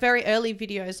some of her very early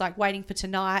videos, like Waiting for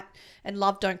Tonight and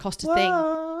Love Don't Cost a Thing.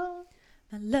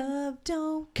 My love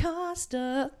don't cost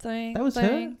a thing. That was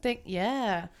her?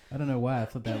 Yeah. I don't know why. I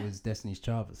thought that was Destiny's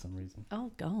Child for some reason.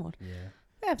 Oh, God. Yeah.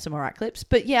 They have some alright clips.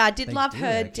 But yeah, I did They love do, her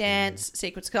actually. dance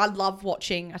sequence because I love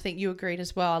watching, I think you agreed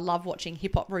as well, I love watching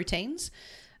hip-hop routines,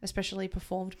 especially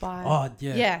performed by... Oh,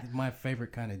 yeah. Yeah. My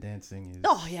favorite kind of dancing is...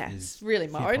 Oh, yeah. is It's really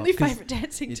my hip-hop, only 'cause favourite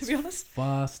dancing, to be honest. It's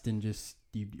fast and just...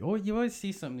 You always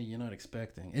see something that you're not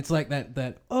expecting. It's like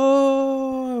that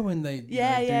when they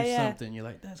do something, you're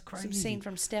like, that's crazy. Some scene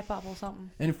from Step Up or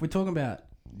something. And if we're talking about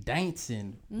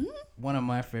dancing, one of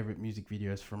my favorite music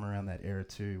videos from around that era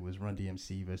too was Run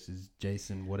DMC versus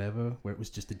Jason whatever, where it was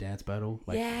just a dance battle.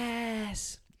 Like,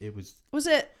 yes. It was... Was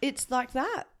it It's Like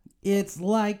That? It's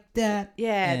like that.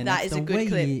 Yeah, and that it's is a the good way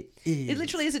clip. It It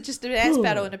literally is just a dance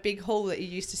battle in a big hall that you're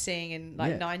used to seeing in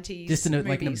like 90s just in movies.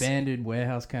 like an abandoned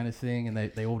warehouse kind of thing, and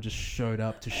they all just showed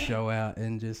up to show out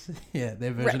and just their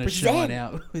version of showing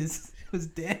out was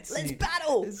dancing. Let's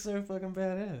battle. It's so fucking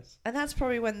badass. And that's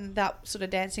probably when that sort of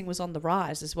dancing was on the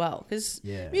rise as well, because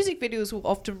music videos will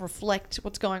often reflect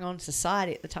what's going on in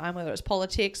society at the time, whether it's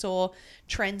politics or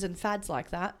trends and fads like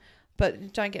that.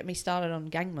 But don't get me started on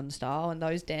Gangnam Style and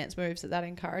those dance moves that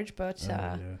encourage. But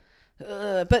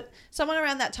but someone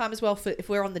around that time as well, if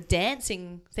we're on the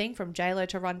dancing thing, from J-Lo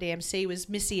to Run DMC, was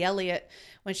Missy Elliott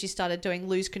when she started doing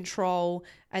Lose Control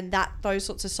and those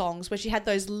sorts of songs where she had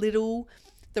the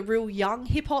real young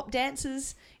hip-hop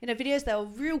dancers in her videos. They were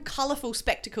real colourful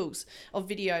spectacles of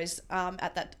videos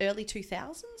at that early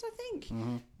 2000s, I think.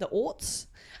 Mm-hmm. The aughts.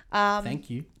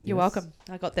 Thank you. You're welcome.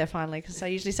 I got there finally because I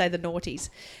usually say the noughties.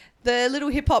 The little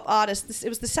hip-hop artist, it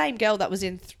was the same girl that was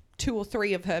in 2 or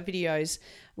 3 of her videos,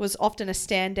 was often a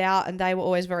standout, and they were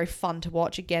always very fun to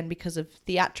watch, again, because of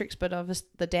theatrics, but of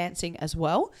the dancing as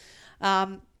well.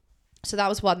 So that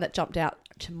was one that jumped out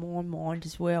to my mind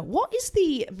as well. What is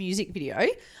the music video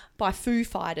by Foo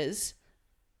Fighters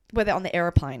where they're on the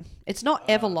aeroplane? It's not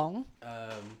Everlong.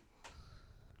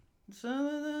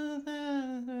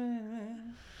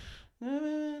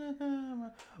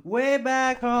 Way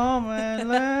back home and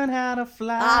learn how to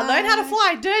fly. Learn how to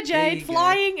fly. Duh, Jade. Go.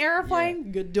 Flying aeroplane.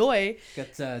 Yeah. Good doy.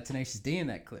 Got Tenacious D in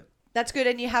that clip. That's good.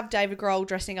 And you have David Grohl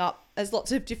dressing up as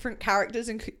lots of different characters,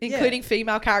 including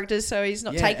female characters, so he's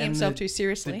not taking himself too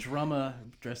seriously. The drummer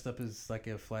dressed up as like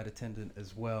a flight attendant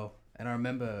as well. And I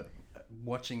remember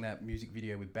watching that music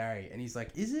video with Barry, and he's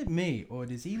like, is it me or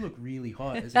does he look really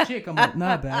hot as a chick? I'm like,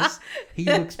 nah, Baz, he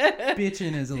looks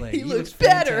bitchin' as a lady. He looks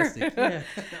better. Fantastic. Yeah.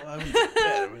 I was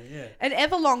better, yeah. And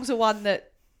Everlong's a one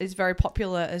that is very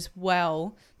popular as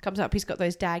well. Comes up, he's got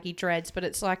those daggy dreads, but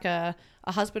it's like a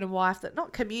husband and wife that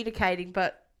not communicating,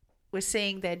 but we're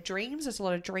seeing their dreams. There's a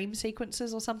lot of dream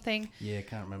sequences or something. Yeah, I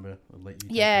can't remember. I'll let you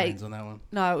take brains on that one.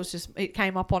 No, it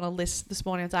came up on a list this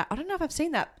morning. I was like, I don't know if I've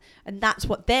seen that. And that's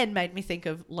what then made me think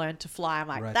of Learn to Fly. I'm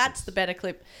like, that's the better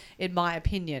clip in my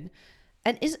opinion.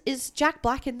 And is Jack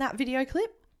Black in that video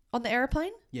clip on the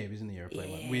aeroplane? Yeah, he was in the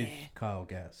aeroplane one with Kyle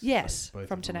Gass. Yes, like,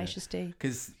 from Tenacious D.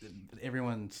 Because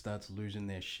everyone starts losing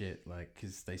their shit, like,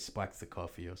 because they spiked the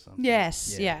coffee or something.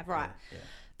 Yes, right. Yeah.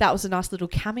 that was a nice little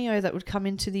cameo that would come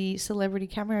into the celebrity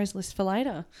cameos list for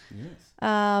later.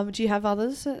 Yes. Do you have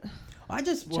others? I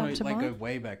just Jump want to to go mind?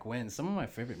 way back when. Some of my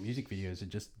favorite music videos are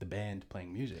just the band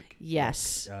playing music.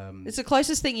 Yes. Like, It's the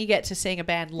closest thing you get to seeing a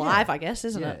band live, I guess,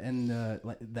 isn't yeah, it? and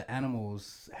like the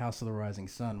Animals' "House of the Rising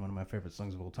Sun," one of my favorite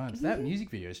songs of all time. So that music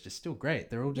video is just still great.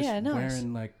 They're all just Yeah, nice.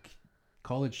 wearing like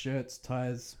collared shirts,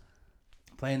 ties,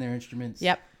 playing their instruments,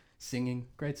 Yep. singing.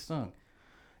 Great song.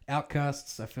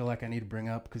 Outcasts, I feel like I need to bring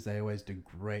up because they always do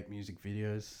great music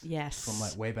videos. Yes. From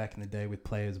like way back in the day with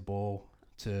Players Ball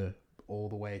to all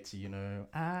the way to, you know,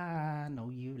 I know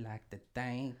you like to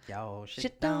think your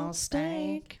shit don't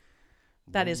stink.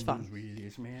 That is fun. Really,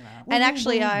 man, And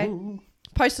actually, I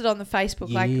posted on the Facebook,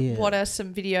 Yeah. like, what are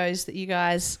some videos that you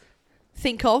guys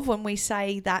think of when we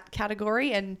say that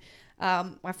category? And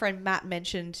my friend Matt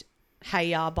mentioned Hey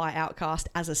Ya by Outkast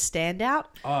as a standout.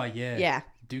 Oh, yeah. Yeah.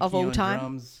 Dookie Of all on time.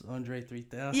 drums, Andre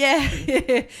 3000. Yeah.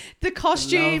 The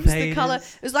costumes, Love the colour.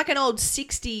 haters. It was like an old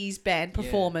 60s band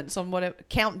performance on whatever,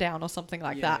 Countdown or something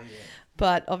like that. Yeah.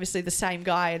 But obviously the same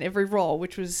guy in every role,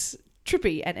 which was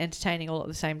trippy and entertaining all at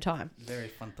the same time. Very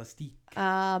fantastic.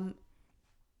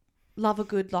 Love a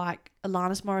good, like,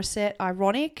 Alanis Morissette,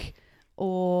 Ironic,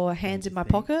 or Hands in You My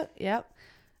Think? Pocket. Yep.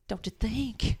 Don't you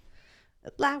think?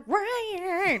 Like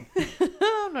rain.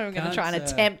 I'm not even going to try and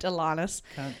Can't, attempt Alanis.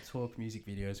 Can't talk music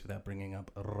videos without bringing up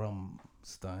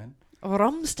Rammstein.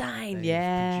 Rammstein, They've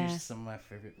yeah. produced some of my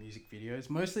favorite music videos.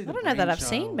 Mostly the I don't know that I've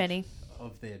seen brainchild many.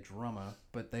 of their drummer,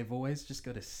 but they've always just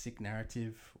got a sick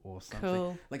narrative or something.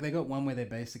 Cool. Like they got one where they're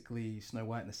basically Snow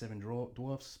White and the Seven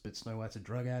Dwarfs, but Snow White's a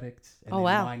drug addict and Oh, they're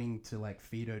wow. mining to like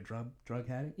feed her drug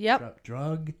habit. Yep.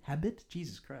 Drug habit.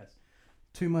 Jesus Christ.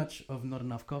 Too much of not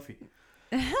enough coffee.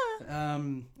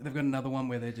 They've got another one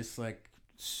where they're just like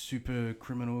super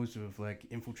criminals who have like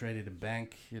infiltrated a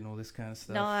bank and all this kind of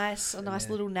stuff. Nice. A And nice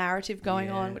then- little narrative going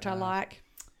on, Yeah, which I like.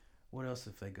 What else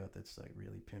have they got that's like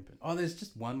really pimping? Oh, there's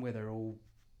just one where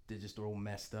they're just all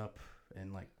messed up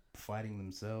and like fighting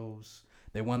themselves.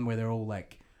 They're one where they're all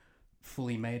like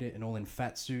fully made it and all in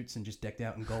fat suits and just decked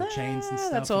out in gold chains and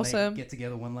stuff. That's and awesome. They get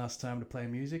together one last time to play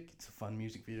music. It's a fun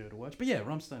music video to watch. But yeah,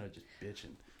 Rammstein are just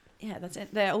bitching. Yeah, that's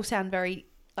it. They all sound very,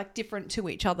 like, different to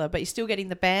each other, but you're still getting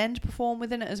the band perform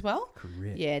within it as well.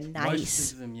 Correct. Yeah, Most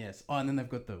nice. of them, yes. Oh, and then they've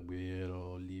got the "We're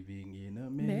all living in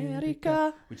America,"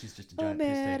 America, which is just a giant piss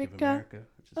take of America, America,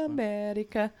 which is fun.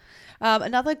 America.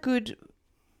 Another good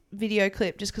video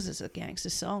clip, just because it's a gangster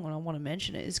song and I want to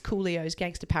mention it, is Coolio's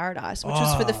Gangster Paradise, which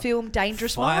was for the film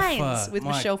Dangerous Pfeiffer. Minds with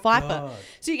My Michelle Pfeiffer. God.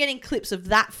 So you're getting clips of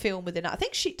that film within it. I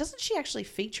think doesn't she actually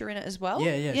feature in it as well?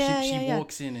 Yeah. She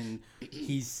walks in and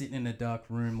he's sitting in a dark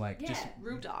room, like just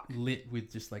real dark. lit with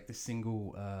just like the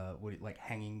single, like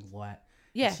hanging light.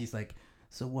 Yeah. And she's like,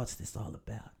 "So what's this all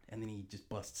about?" And then he just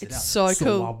busts it It's out. so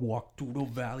cool. I walk through the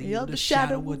valley Yeah, of the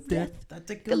shadow of death. I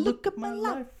take a A look at my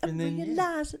life, and then yeah.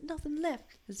 realize that nothing left.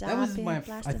 'Cause That I've was been my,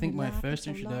 blasting I think my life for first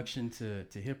so long. introduction to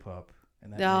hip hop.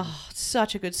 And that Oh,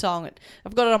 such a good song.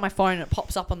 I've got it on my phone and it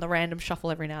pops up on the random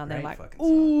shuffle every now and then. Great Like, fucking song.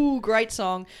 ooh, great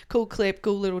song. Cool clip,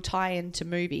 cool little tie-in to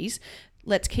movies.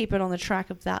 Let's keep it on the track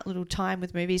of that little time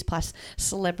with movies plus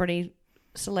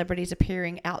celebrities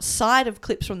appearing outside of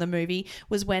clips from the movie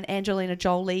was when Angelina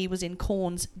Jolie was in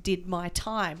Korn's Did My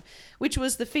Time, which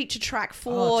was the feature track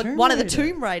for Tomb one of the Raider.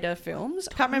 Tomb Raider films.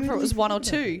 I can't remember if it was one or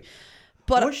two.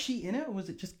 But But was she in it, or was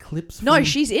it just clips? no, from...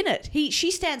 she's in it.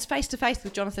 She stands face to face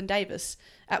with Jonathan Davis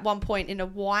at one point in a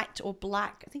white or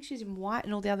black. I think she's in white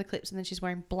in all the other clips, and then she's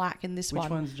wearing black in this Which one.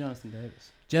 one's Jonathan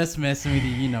Davis? Just messing with you.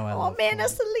 You know I Oh love man, Korn.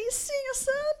 that's the lead singer,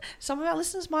 son. Some of our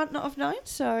listeners might not have known.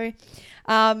 So,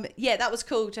 yeah, that was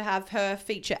cool to have her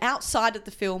feature outside of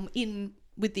the film in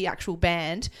with the actual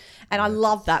band, and I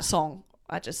love that song.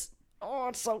 Oh,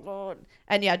 it's so good.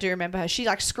 And yeah, I do remember her. She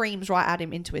like screams right at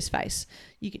him into his face.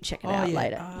 You can check it out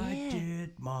later. I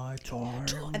did my time.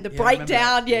 And the Yeah, I remember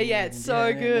breakdown, that. yeah, it's so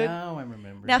Yeah, good. Now I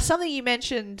remember. Now, something you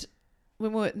mentioned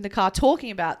when we were in the car talking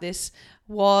about this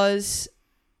was,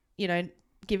 you know,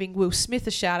 giving Will Smith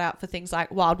a shout out for things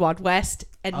like Wild Wild West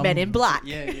and Men in Black.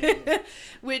 Yeah.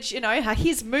 Which, you know, are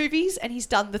his movies and he's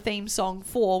done the theme song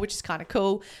for, which is kind of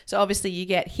cool. So obviously you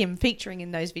get him featuring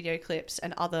in those video clips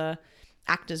and other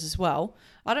actors as well.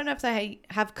 I don't know if they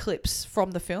have clips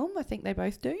from the film. I think they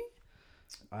both do.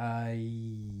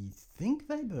 I think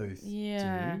they both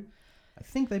Yeah. do. I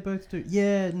think they both do.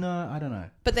 Yeah, no, I don't know.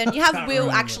 But then you have Can't Will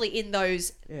remember. actually in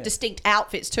those Yeah. distinct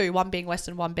outfits too, one being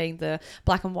Western, one being the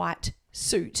black and white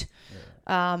suit.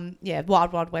 Yeah,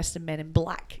 Wild Wild West and Men in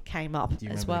Black came up Do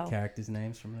you as remember well. the characters'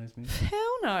 names from those movies?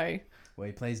 Hell no. Well,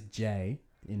 he plays Jay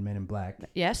in Men in Black,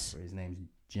 Yes. where his name's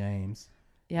James.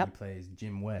 Yep. He plays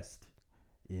Jim West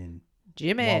in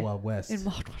Jimmy. Wild Wild West, In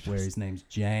Wild Wild where West. his name's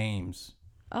James.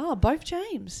 Oh, both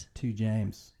James. 2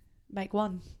 James. Make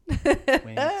one.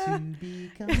 When to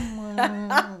become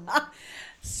one.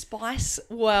 Spice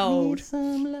Need World.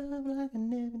 some love like I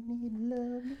never need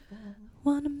love before.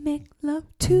 Wanna make love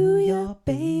to your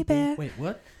baby. Wait,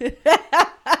 what?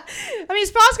 I mean,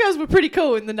 Spice Girls were pretty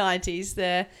cool in the 90s.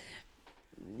 Their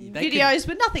They videos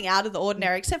were nothing out of the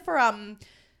ordinary except for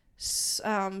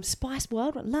Spice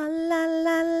World. La la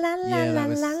la la la Yeah, la that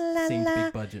was la seemed la.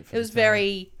 big budget for It was the time.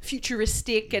 very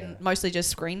futuristic Yeah. and mostly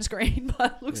just screen by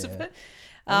the looks of Yeah. it.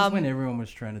 That was when everyone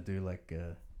was trying to do like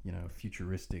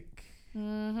futuristic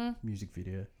Mm-hmm. music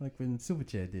video, like when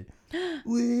Silverchair did.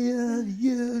 We are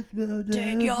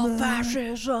Take your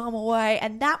fascism away.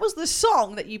 And that was the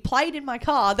song that you played in my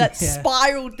car that Yeah.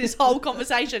 spiraled this whole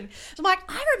conversation. So I'm like,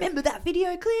 I remember that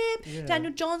video clip. Yeah.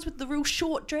 Daniel Johns with the real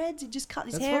short dreads. He just cut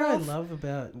his That's hair what off. I love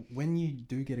about when you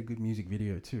do get a good music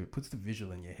video too. It puts the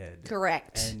visual in your head.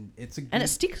 Correct. And it's a good, And it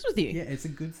sticks with you. yeah, it's a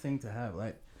good thing to have.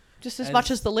 Like Just as As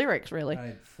much as the lyrics, really.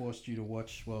 I forced you to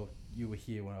watch. Well, you were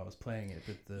here when I was playing it,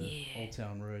 but the Old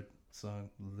Town Road song,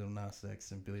 Lil Nas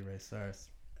X and Billy Ray Cyrus.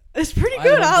 It's pretty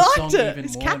good. love I the liked song it. even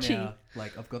It's more catchy. now.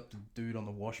 Like I've got the dude on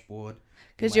the washboard. in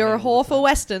Because my you're a head all whore the for time.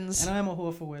 westerns. And I'm a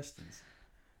whore for westerns.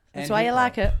 That's And why you hip-hop.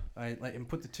 like it. I like and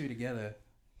put the two together.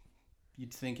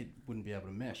 You'd think it wouldn't be able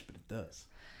to mesh, but it does.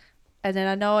 And then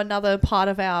I know another part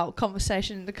of our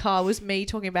conversation in the car was me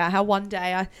talking about how one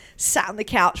day I sat on the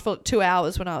couch for 2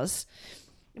 hours when I was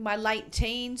in my late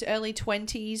teens, early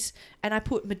 20s, and I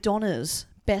put Madonna's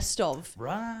best of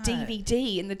Right.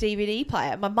 DVD in the DVD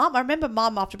player. I remember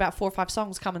mum after about 4 or 5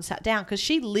 songs come and sat down because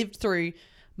she lived through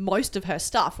most of her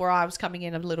stuff where I was coming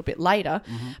in a little bit later.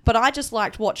 But I just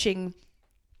liked watching,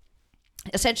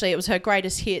 essentially it was her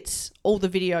greatest hits, all the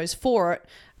videos for it.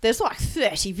 There's like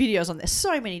 30 videos on there,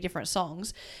 so many different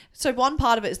songs. So one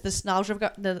part of it is the nostalgia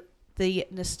of the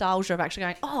nostalgia of actually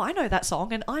going, oh, I know that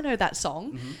song and I know that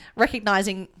song,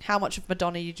 recognizing how much of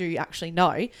Madonna you do actually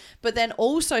know, but then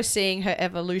also seeing her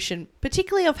evolution,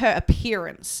 particularly of her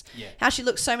appearance, how she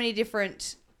looks so many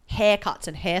different haircuts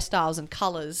and hairstyles and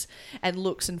colors and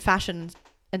looks and fashion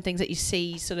and things that you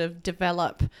see sort of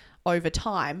develop over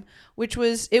time,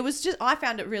 I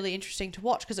found it really interesting to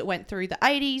watch because it went through the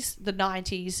 80s, the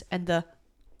 90s and the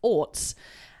aughts.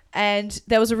 And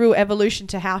there was a real evolution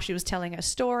to how she was telling her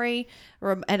story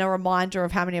and a reminder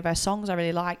of how many of her songs I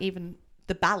really like, even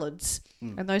the ballads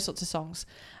and those sorts of songs.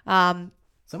 Some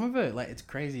of it, like, it's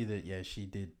crazy that,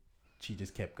 she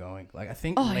just kept going. Like, I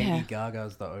think Lady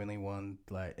Gaga's the only one,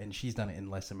 like, and she's done it in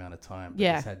less amount of time, but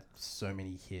has had so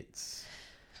many hits.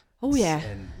 Oh, yeah.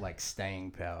 And, like,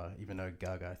 staying power, even though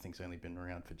Gaga, I think, has only been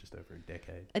around for just over a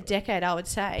decade. A decade, I would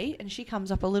say. And she comes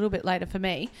up a little bit later for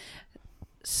me.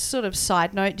 Sort of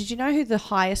side note, did you know who the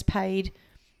highest paid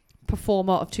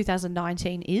performer of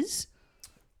 2019 is?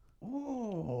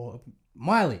 Oh,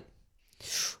 Miley.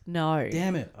 No.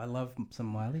 Damn it. I love some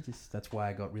Miley. That's why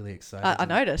I got really excited. I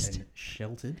noticed. And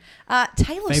sheltered.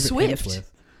 Taylor Swift. Hemsworth.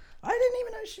 I didn't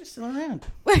even know she was still around.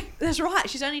 Wait, that's right.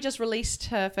 She's only just released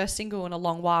her first single in a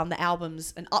long while, and the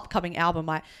album's an upcoming album.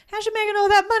 Like, how's she making all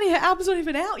that money? Her album's not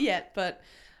even out yet, but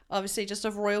obviously just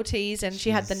of royalties, and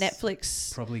she had the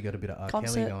Netflix. Probably got a bit of R.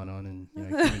 concert. Kelly going on and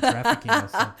human trafficking or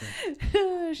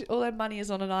something. All her money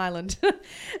is on an island.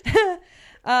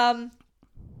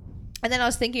 And then I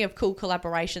was thinking of cool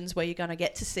collaborations where you're going to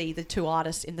get to see the two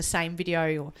artists in the same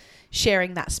video or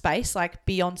sharing that space, like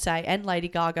Beyonce and Lady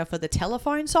Gaga for the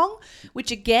Telephone song, which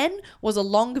again was a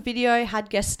longer video, had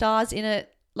guest stars in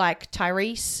it, like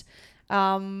Tyrese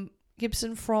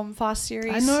Gibson from Fast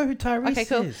Series. I know who Tyrese Okay,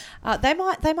 cool. is. They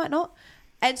might not.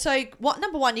 And so,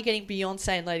 number one, you're getting Beyonce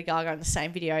and Lady Gaga in the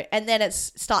same video, and then it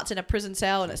starts in a prison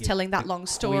cell and it's telling that long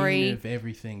story. Queen of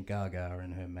everything, Gaga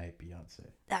and her mate Beyonce.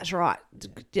 That's right.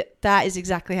 That is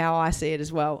exactly how I see it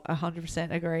as well.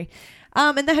 100% agree.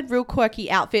 And they had real quirky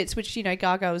outfits, which,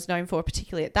 Gaga was known for,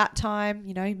 particularly at that time.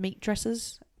 Meat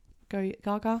dresses. Go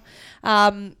Gaga.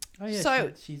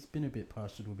 So she's been a bit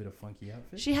past a little bit of funky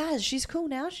outfit. she has. She's cool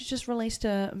now. She's just released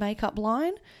a makeup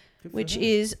line, Good for which her.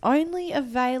 is only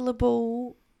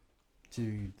available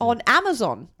to on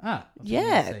Amazon.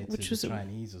 yeah, which was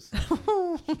Chinese or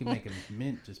something. She can make a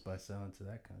mint just by selling to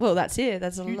that kind. Well, that's it.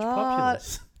 That's a Huge lot.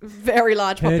 populace. Very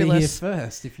large Heard it here populace.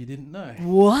 first, if you didn't know.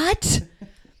 What?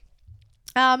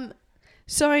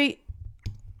 So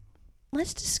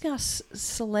let's discuss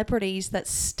celebrities that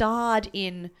starred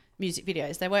in music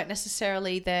videos. They weren't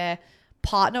necessarily their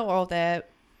partner or their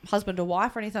husband or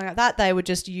wife or anything like that. They were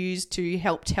just used to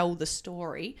help tell the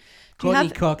story. Do you Courtney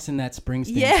have- Cox and that Springsteen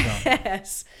song.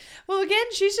 Yes. Well, again,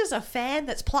 she's just a fan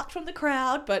that's plucked from the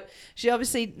crowd, but she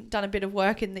obviously done a bit of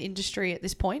work in the industry at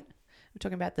this point. We're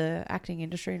talking about the acting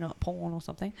industry, not porn or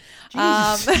something.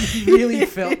 Jesus, you really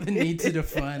felt the need to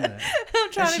define that.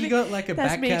 I'm trying Has to she be, got like a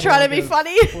that's back me catalogue trying to be of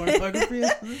funny. pornography or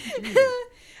something?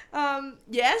 Jesus.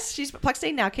 Yes, she's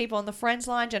Pluckstein now. Keep on the Friends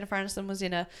line. Jennifer Aniston was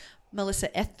in a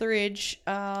Melissa Etheridge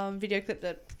video clip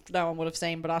that no one would have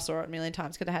seen, but I saw it a million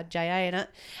times because it had J.A. in it.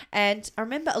 And I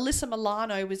remember Alyssa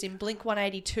Milano was in Blink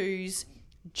 182's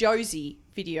Josie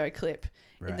video clip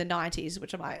in the 90s,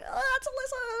 which I'm like, oh, that's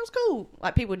Alyssa. That was cool.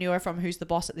 Like, people knew her from Who's the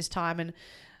Boss at this time and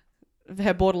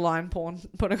her borderline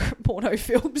porno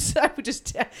films. So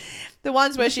just the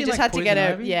ones where Wasn't she she just like had to get Poison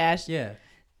her. Ivy? Yeah. Yeah.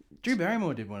 Drew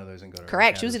Barrymore did one of those and got her.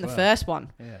 Correct. She was in the first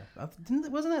one. Yeah.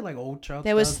 Wasn't that like old child?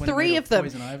 There was stars when he 3 made a of them.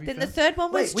 Poison Ivy Then film? the third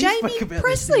one was Wait, we spoke Jamie about this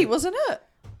Presley, too. wasn't it?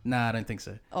 Nah, I don't think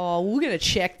so. Oh, we're going to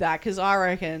check that because I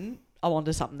reckon I'm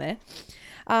onto something there.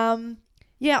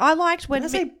 Yeah, I liked when...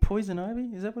 Did I say Poison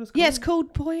Ivy? Is that what it's called? Yeah, it's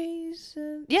called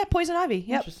Poison... Yeah, Poison Ivy.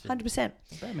 Yep, Interesting. 100%.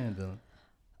 Batman villain.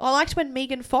 I liked when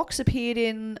Megan Fox appeared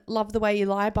in Love the Way You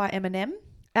Lie by Eminem.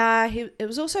 It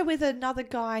was also with another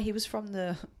guy. He was from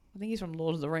the... I think he's from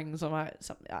Lord of the Rings. Or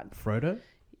something. Frodo?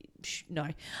 No.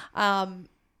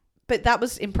 But that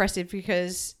was impressive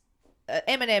because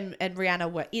Eminem and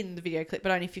Rihanna were in the video clip,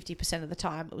 but only 50% of the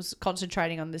time. It was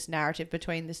concentrating on this narrative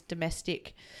between this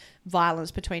domestic violence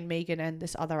between Megan and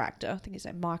this other actor. I think his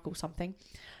name Michael something.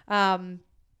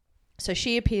 So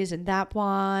she appears in that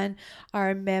one. I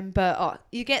remember,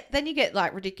 you get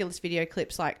like ridiculous video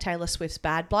clips like Taylor Swift's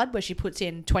Bad Blood, where she puts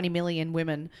in 20 million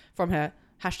women from her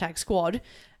 #squad.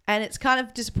 And it's kind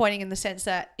of disappointing in the sense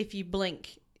that if you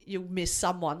blink, you'll miss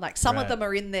someone. Like some of Right. them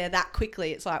are in there that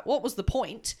quickly. It's like, what was the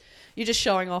point? You're just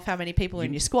showing off how many people are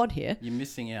in your squad here. You're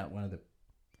missing out one of the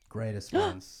greatest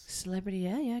ones. Celebrity,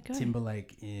 yeah, go.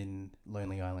 Timberlake in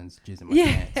Lonely Island's Jizz in My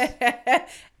Pants. Yeah.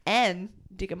 And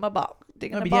Digging My Box. No,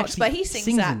 but he Box. actually But he sings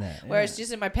sings that. in that, Whereas yeah.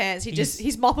 Jizz in My Pants, He's-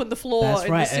 he's mopping the floor That's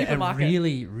in right. the supermarket.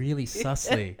 Really, really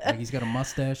sussly. Like he's got a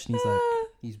mustache and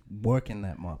he's working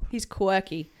that mop. He's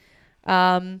quirky.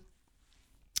 I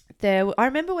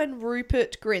remember when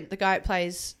Rupert Grint, the guy who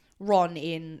plays Ron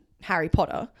in Harry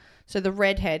Potter, so the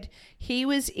redhead, he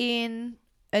was in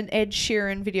an Ed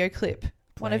Sheeran video clip.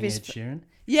 One of his Ed Sheeran.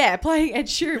 Yeah, playing Ed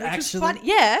Sheeran, which was Actually? fun.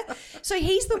 Yeah. So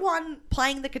he's the one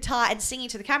playing the guitar and singing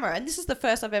to the camera. And this is the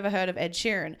first I've ever heard of Ed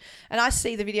Sheeran. And I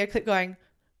see the video clip going,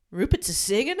 Rupert's a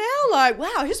singer now? Like,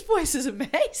 wow, his voice is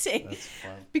amazing. That's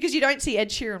fun. Because you don't see Ed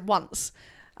Sheeran once.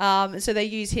 So they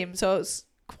use him. So it's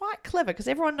quite clever because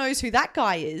everyone knows who that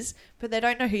guy is, but they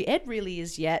don't know who Ed really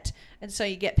is yet. And so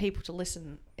you get people to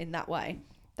listen in that way.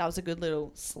 That was a good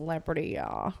little celebrity,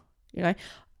 you know.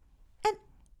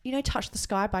 And, Touch the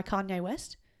Sky by Kanye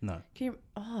West? No. Do you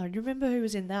remember who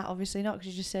was in that? Obviously not,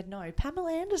 because you just said no.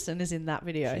 Pamela Anderson is in that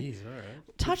video. Jeez, all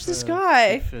right. Touch Good the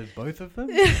Sky. good for both of them?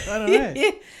 I don't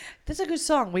know. That's a good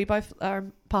song. We both are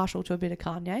partial to a bit of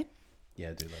Kanye.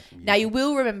 Yeah, I do love him. Now, you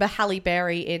will remember Halle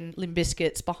Berry in Limp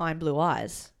Bizkit's Behind Blue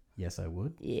Eyes. Yes, I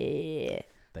would. Yeah.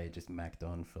 They just macked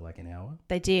on for like an hour.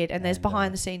 They did. And there's And,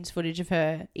 behind the scenes footage of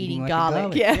her eating like a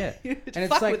garlic. Yeah. And Fuck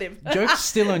it's like, with him. joke's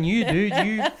still on you, dude.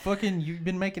 You've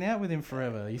been making out with him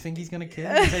forever. You think he's going to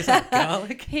care? He tastes like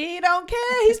garlic? He don't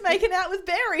care. He's making out with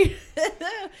Berry.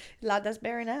 Lad, that's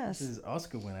very nice. This is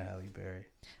Oscar winner Halle Berry.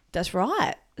 That's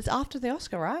right. It's after the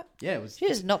Oscar, right? Yeah, it was. She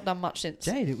has not done much since.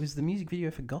 Jade, it was the music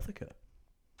video for Gothica.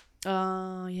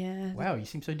 Oh, yeah. Wow, you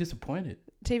seem so disappointed.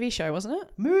 TV show, wasn't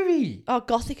it? Movie! Oh,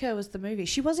 Gothica was the movie.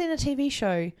 She was in a TV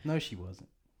show. No, she wasn't.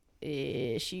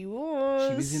 Yeah, she was.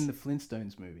 She was in the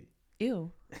Flintstones movie.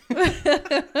 Ew. Rick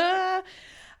Shia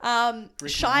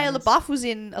Moranis. LaBeouf was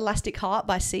in Elastic Heart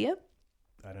by Sia.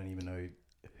 I don't even know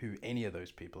who any of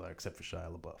those people are except for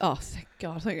Shia LaBeouf. Oh, thank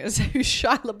God. I think it's who's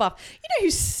Shia LaBeouf. You know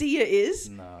who Sia is?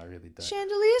 No, I really don't.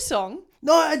 Chandelier song.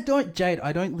 No, I don't, Jade.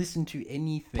 I don't listen to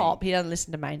anything. Pop. He doesn't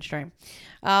listen to mainstream.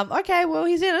 Okay, well,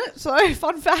 he's in it. So,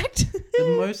 fun fact.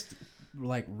 The most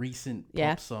recent pop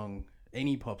Yeah. song,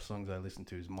 any pop songs I listen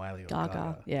to is Miley or Gaga.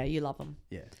 Gaga. Yeah, you love him.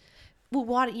 Yeah. Well,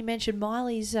 why don't you mention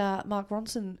Miley's Mark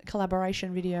Ronson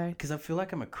collaboration video? Because I feel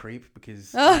like I'm a creep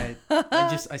because Oh.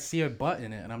 I see her butt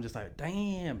in it and I'm just like,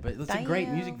 damn. But it's a great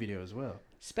Damn. music video as well.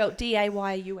 Spelt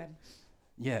D-A-Y-U-M.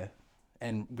 Yeah.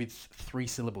 And with 3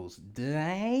 syllables.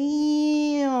 Damn.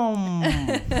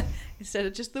 Instead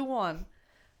of just the one.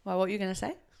 Well, what were you going to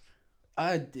say?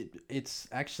 It's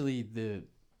actually the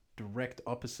direct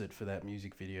opposite for that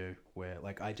music video where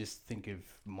I just think of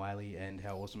Miley and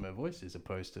how awesome her voice is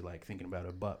opposed to thinking about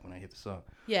her butt when I hear the song.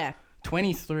 Yeah.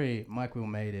 23, Mike Will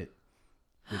Made It,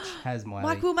 which has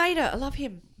Mike Will Made It. I love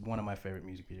him. one of my favorite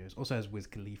music videos. Also has Wiz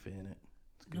Khalifa in it.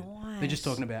 It's good. Nice. They're just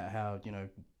talking about how,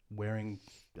 wearing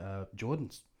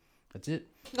Jordans. That's it.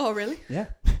 Oh, really? Yeah.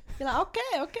 You're like,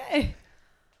 okay.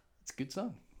 It's a good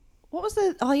song. What was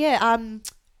the... Oh, yeah.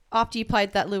 After you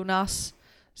played that Lil Nas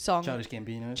song, Childish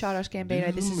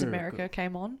Gambino. This Is America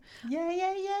came on. Yeah.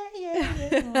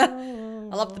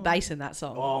 I love the bass in that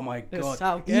song. Oh my It was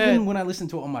god. so good. Even when I listen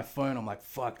to it on my phone, I'm like,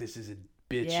 fuck, this is a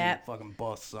bitchy Yeah. fucking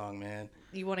boss song, man.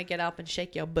 You want to get up and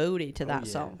shake your booty to that Oh,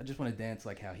 yeah. song. I just want to dance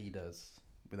like how he does,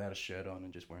 without a shirt on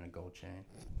and just wearing a gold chain.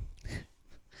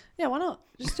 Yeah, why not?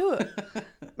 Just do it.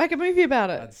 Make a movie about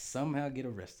it. I'd somehow get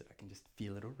arrested. I can just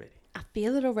feel it already. I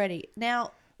feel it already.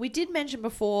 Now, we did mention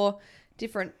before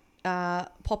different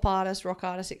pop artists, rock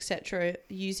artists, etc.,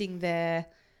 using their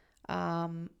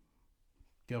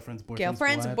Girlfriends, boyfriends,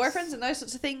 girlfriends and wives. boyfriends and those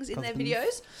sorts of things in their Husbands.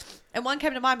 videos. And one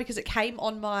came to mind because it came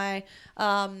on my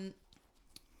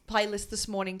playlist this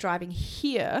morning driving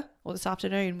here, or this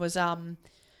afternoon, was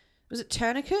it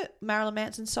Tourniquet, Marilyn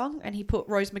Manson's song? And he put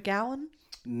Rose McGowan.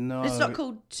 No. It's not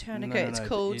called Tourniquet, it's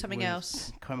called it something was-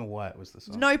 else. Coma White was the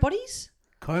song. Nobody's?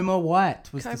 Coma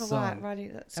White was Coma the song. White, righty.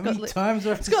 That's How got many times do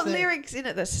I have it's to got say? lyrics in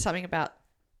it that's something about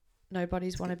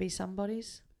nobody's want to be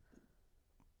somebody's.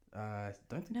 I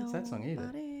don't think it's that song either.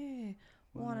 Nobody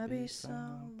wanna be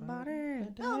somebody.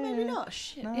 Oh, maybe not.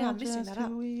 Shit. Yeah, I'm missing that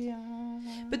up.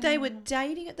 But they were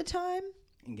dating at the time.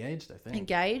 Engaged, I think.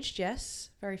 Engaged, yes,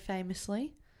 very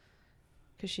famously.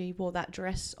 Because she wore that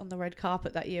dress on the red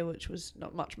carpet that year, which was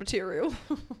not much material.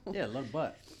 Yeah, love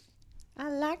butt. I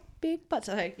like big butts.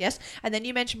 Okay, yes. And then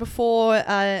you mentioned before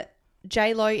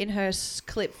J-Lo in her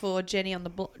clip for Jenny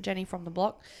from the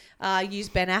Block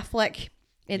used Ben Affleck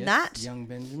in Yes, that. Young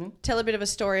Benjamin. Tell a bit of a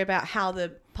story about how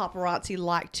the paparazzi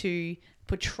like to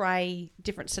portray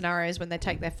different scenarios when they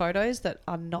take their photos that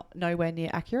are nowhere near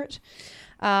accurate.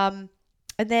 And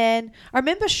then I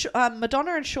remember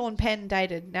Madonna and Sean Penn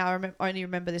dated. Now I only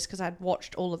remember this because I'd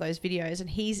watched all of those videos, and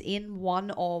he's in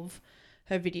one of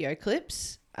her video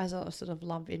clips as a sort of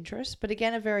love interest. But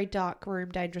again, a very dark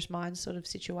room, dangerous minds sort of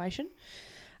situation.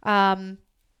 Zayn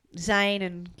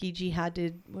and Gigi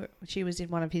Hadid, she was in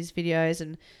one of his videos,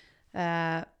 and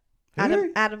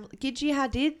Gigi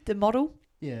Hadid, the model.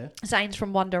 Yeah. Zayn's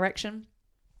from One Direction.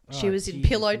 She Oh, was in Jesus,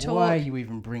 Pillow Talk. Why are you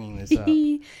even bringing this up?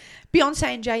 Beyonce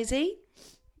and Jay-Z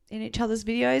in each other's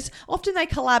videos. Often they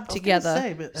collab together.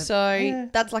 Say, but, So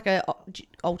that's like a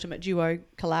ultimate duo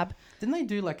collab. Didn't they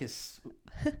do like a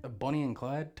Bonnie and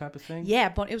Clyde type of thing?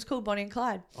 Yeah, it was called Bonnie and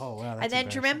Clyde. Oh wow. That's And then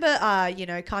do you embarrassing.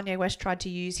 remember, Kanye West tried to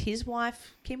use his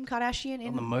wife Kim Kardashian on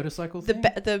in the motorcycle the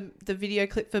thing? the video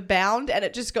clip for Bound, and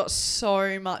it just got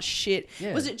so much shit.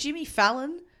 Yeah. Was it Jimmy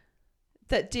Fallon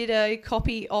that did a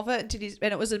copy of it?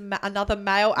 And it was another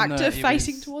male actor it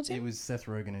facing was- towards him. It was Seth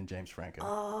Rogen and James Franco.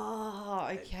 Oh,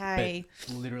 okay.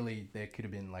 But literally, there could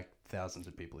have been like thousands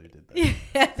of people who did that.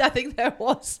 Yeah, I think there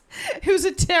was. It was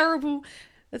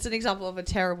that's an example of a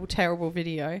terrible, terrible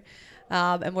video.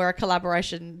 And where a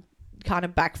collaboration kind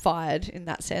of backfired in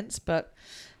that sense. But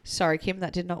sorry, Kim,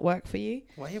 that did not work for you.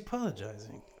 Why are you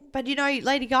apologizing? But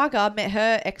Lady Gaga met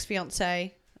her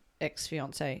ex-fiance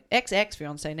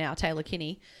now, Taylor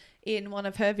Kinney, in one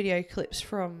of her video clips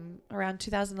from around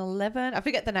 2011. I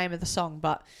forget the name of the song,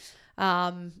 but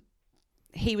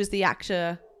he was the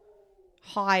actor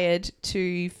hired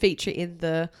to feature in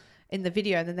the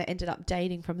video, and then they ended up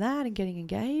dating from that and getting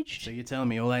engaged. So you're telling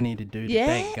me all I need to do to Yeah.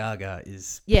 date Gaga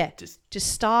is Just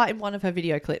star in one of her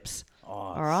video clips.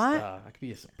 all right. I could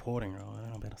be a supporting role. I don't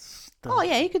know about a star. Oh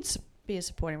yeah, you could be a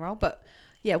supporting role, but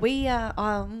yeah, we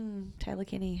Taylor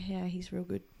Kinney, yeah, he's real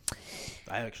good.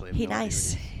 I actually have He no idea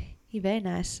nice. who it is. He very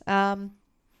nice.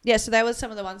 Yeah, so there was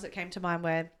some of the ones that came to mind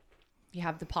where you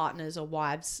have the partners or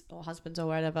wives or husbands or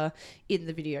whatever in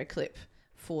the video clip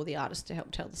for the artist to help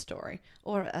tell the story,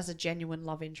 or as a genuine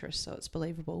love interest, so it's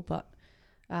believable. But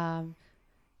so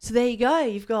there you go.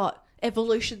 You've got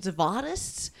evolutions of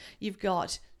artists. You've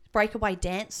got breakaway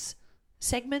dance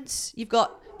segments. You've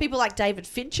got people like David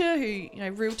Fincher, who,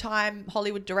 real-time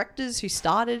Hollywood directors who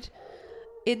started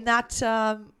in that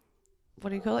what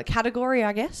do you call it, category,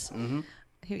 I guess. Mm-hmm.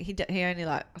 He only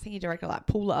I think he directed like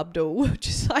Paula Abdul, which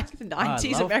is like the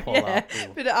 90s love American. Paula Yeah,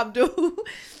 Abdul. bit of Abdul.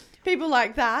 People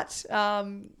like that,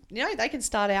 they can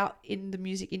start out in the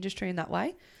music industry in that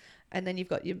way, and then you've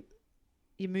got your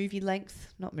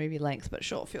not movie length, but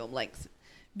short film length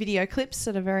video clips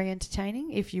that are very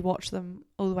entertaining if you watch them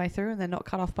all the way through and they're not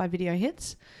cut off by video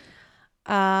hits.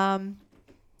 Yeah,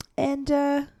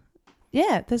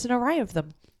 there's an array of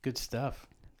them. Good stuff.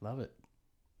 Love it.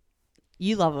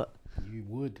 You love it. You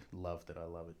would love that I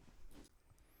love it.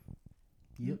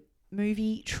 Yep.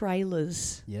 movie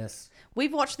trailers. Yes.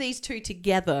 We've watched these two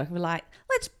together. We're like,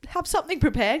 let's have something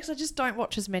prepared because I just don't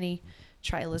watch as many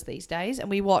trailers these days. And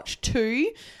we watched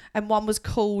two, and one was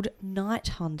called Night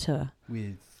Hunter.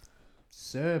 With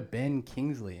Sir Ben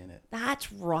Kingsley in it.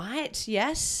 That's right,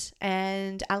 yes.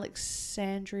 And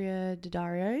Alexandria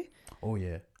Daddario. Oh,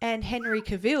 yeah. And Henry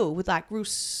Cavill with like real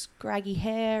scraggy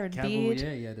hair and beard.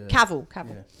 Yeah. Cavill.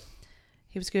 Yeah.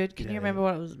 He was good. Can you remember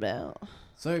what it was about?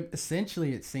 So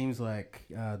essentially, it seems like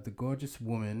the gorgeous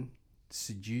woman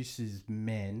seduces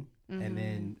men, and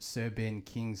then Sir Ben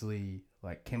Kingsley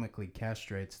like chemically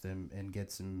castrates them and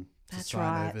gets them to That's sign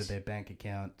right. over their bank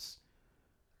accounts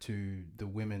to the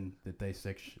women that they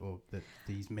that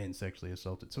these men sexually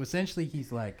assaulted. So essentially,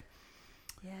 he's like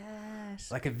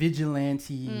Yes. a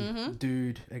vigilante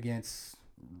dude against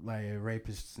like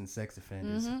rapists and sex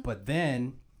offenders. But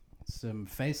then some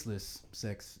faceless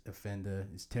sex offender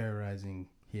is terrorizing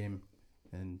him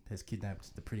and has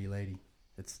kidnapped the pretty lady.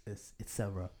 It's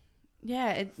Sarah.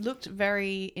 Yeah, it looked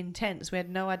very intense. We had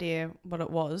no idea what it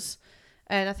was.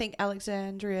 And I think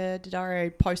Alexandria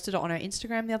Daddario posted it on her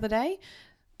Instagram the other day,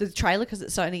 the trailer, because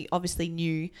it's only obviously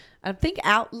new. I think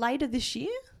out later this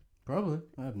year. Probably.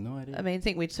 I have no idea. I mean, I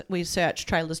think we searched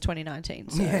trailers 2019,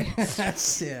 so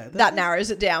that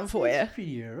narrows it down for you.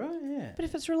 Pretty right? Yeah. But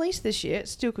if it's released this year, it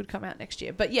still could come out next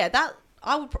year. But yeah, that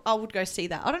I would go see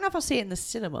that. I don't know if I'll see it in the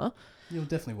cinema, You'll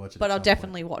definitely watch it. but at I'll some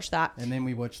definitely point. watch that. And then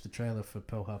we watched the trailer for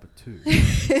Pearl Harbor 2.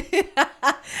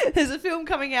 There's a film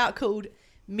coming out called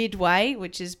Midway,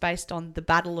 which is based on the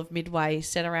Battle of Midway,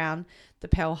 set around the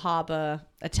Pearl Harbor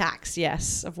attacks,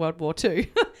 of World War II.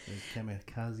 Those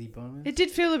kamikaze bombers. It did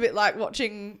feel a bit like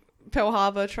watching Pearl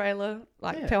Harbor trailer,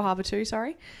 Pearl Harbor 2,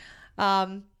 sorry.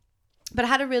 But it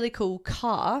had a really cool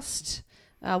cast.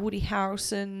 Woody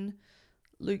Harrelson,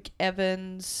 Luke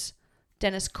Evans,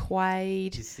 Dennis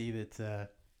Quaid. Did you see that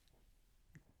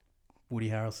Woody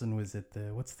Harrelson was at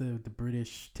what's the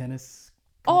British tennis?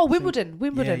 Oh, competition?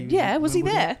 Wimbledon. Yeah, Was he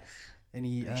there? And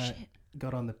he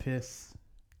got on the piss,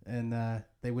 and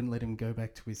they wouldn't let him go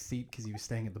back to his seat because he was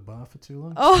staying at the bar for too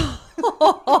long.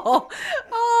 Oh,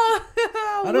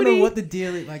 I don't know what the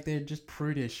deal is. Like, they're just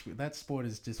prudish. That sport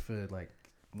is just for like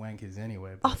wankers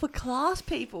anyway. Oh, for class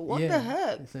people. What the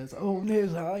heck? It says, "Oh,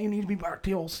 no, you need to be back to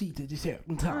your seat at a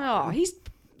certain time." Oh, he's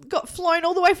got flown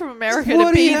all the way from America It's to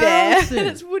Woody be there. Harrelson. And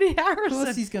it's Woody Of course,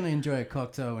 Harrelson. he's going to enjoy a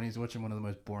cocktail when he's watching one of the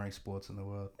most boring sports in the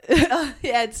world.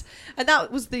 Yeah, and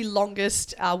that was the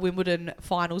longest Wimbledon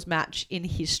finals match in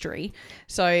history.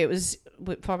 So it was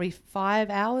probably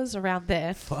 5 hours around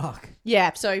there. Fuck.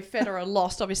 Yeah, so Federer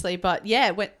lost, obviously. But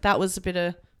yeah, that was a bit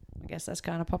of, I guess that's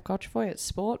kind of pop culture for you. It's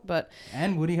sport, but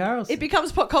And Woody Harrelson. it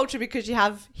becomes pop culture because you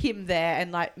have him there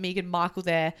and like Meghan Markle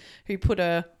there, who put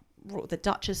the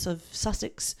Duchess of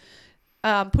Sussex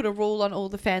put a rule on all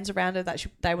the fans around her that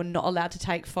they were not allowed to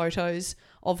take photos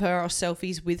of her or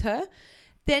selfies with her.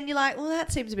 Then you're like, well,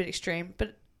 that seems a bit extreme. But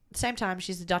at the same time,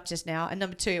 she's the Duchess now. And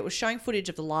number two, it was showing footage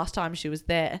of the last time she was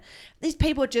there. These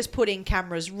people are just putting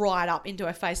cameras right up into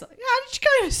her face. Like, how did you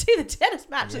go and see the tennis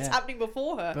match that's happening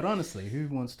before her? But honestly, who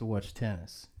wants to watch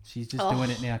tennis? She's just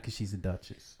doing it now because she's a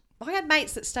Duchess. I had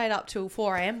mates that stayed up till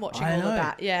 4 a.m. watching all of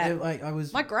that. Yeah.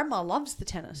 My grandma loves the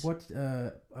tennis.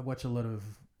 I watch a lot of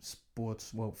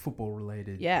sports, football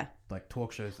related, like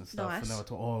talk shows and stuff. Nice. And they were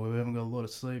talking, we haven't got a lot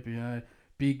of sleep,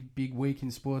 big week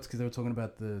in sports, because they were talking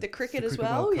about the cricket as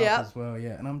well. World Cup Yeah. as well,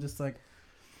 yeah. And I'm just like,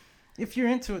 if you're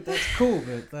into it, that's cool,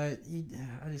 but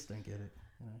I just don't get it.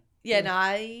 Yeah, no,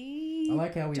 I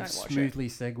like how we smoothly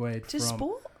segued to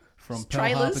sport. From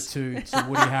Pearl Harbor 2 to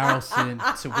Woody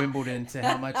Harrelson to Wimbledon to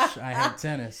how much I hate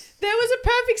tennis. There was a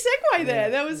perfect segue there.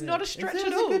 There was not a stretch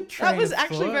at all. That was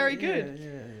actually very good.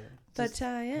 Yeah. But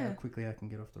How quickly I can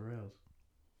get off the rails.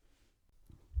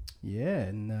 Yeah,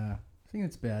 and I think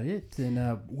that's about it.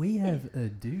 And we have a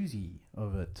doozy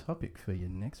of a topic for you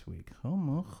next week. Oh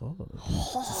my god.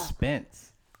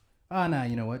 Suspense. Oh, no,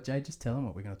 you know what, Jay? Just tell them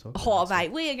what we're going to talk about. Oh,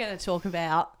 mate, we are going to talk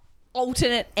about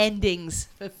alternate endings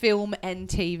for film and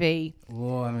TV.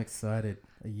 Oh, I'm excited.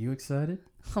 Are you excited?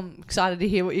 I'm excited to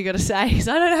hear what you're going to say, because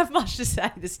I don't have much to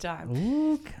say this time.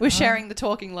 Ooh, We're sharing the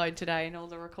talking load today and all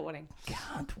the recording.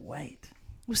 Can't wait.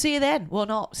 We'll see you then. Well,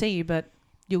 not see you, but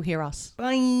you'll hear us.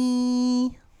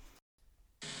 Bye.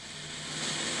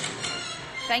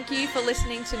 Thank you for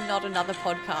listening to Not Another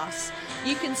Podcast.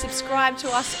 You can subscribe to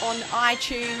us on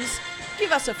iTunes,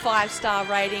 give us a 5-star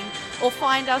rating, or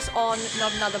find us on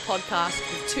Not Another Podcast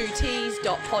with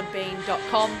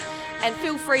 2ts.podbean.com. And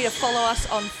feel free to follow us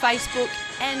on Facebook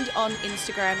and on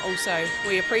Instagram also.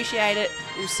 We appreciate it.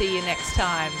 We'll see you next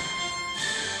time.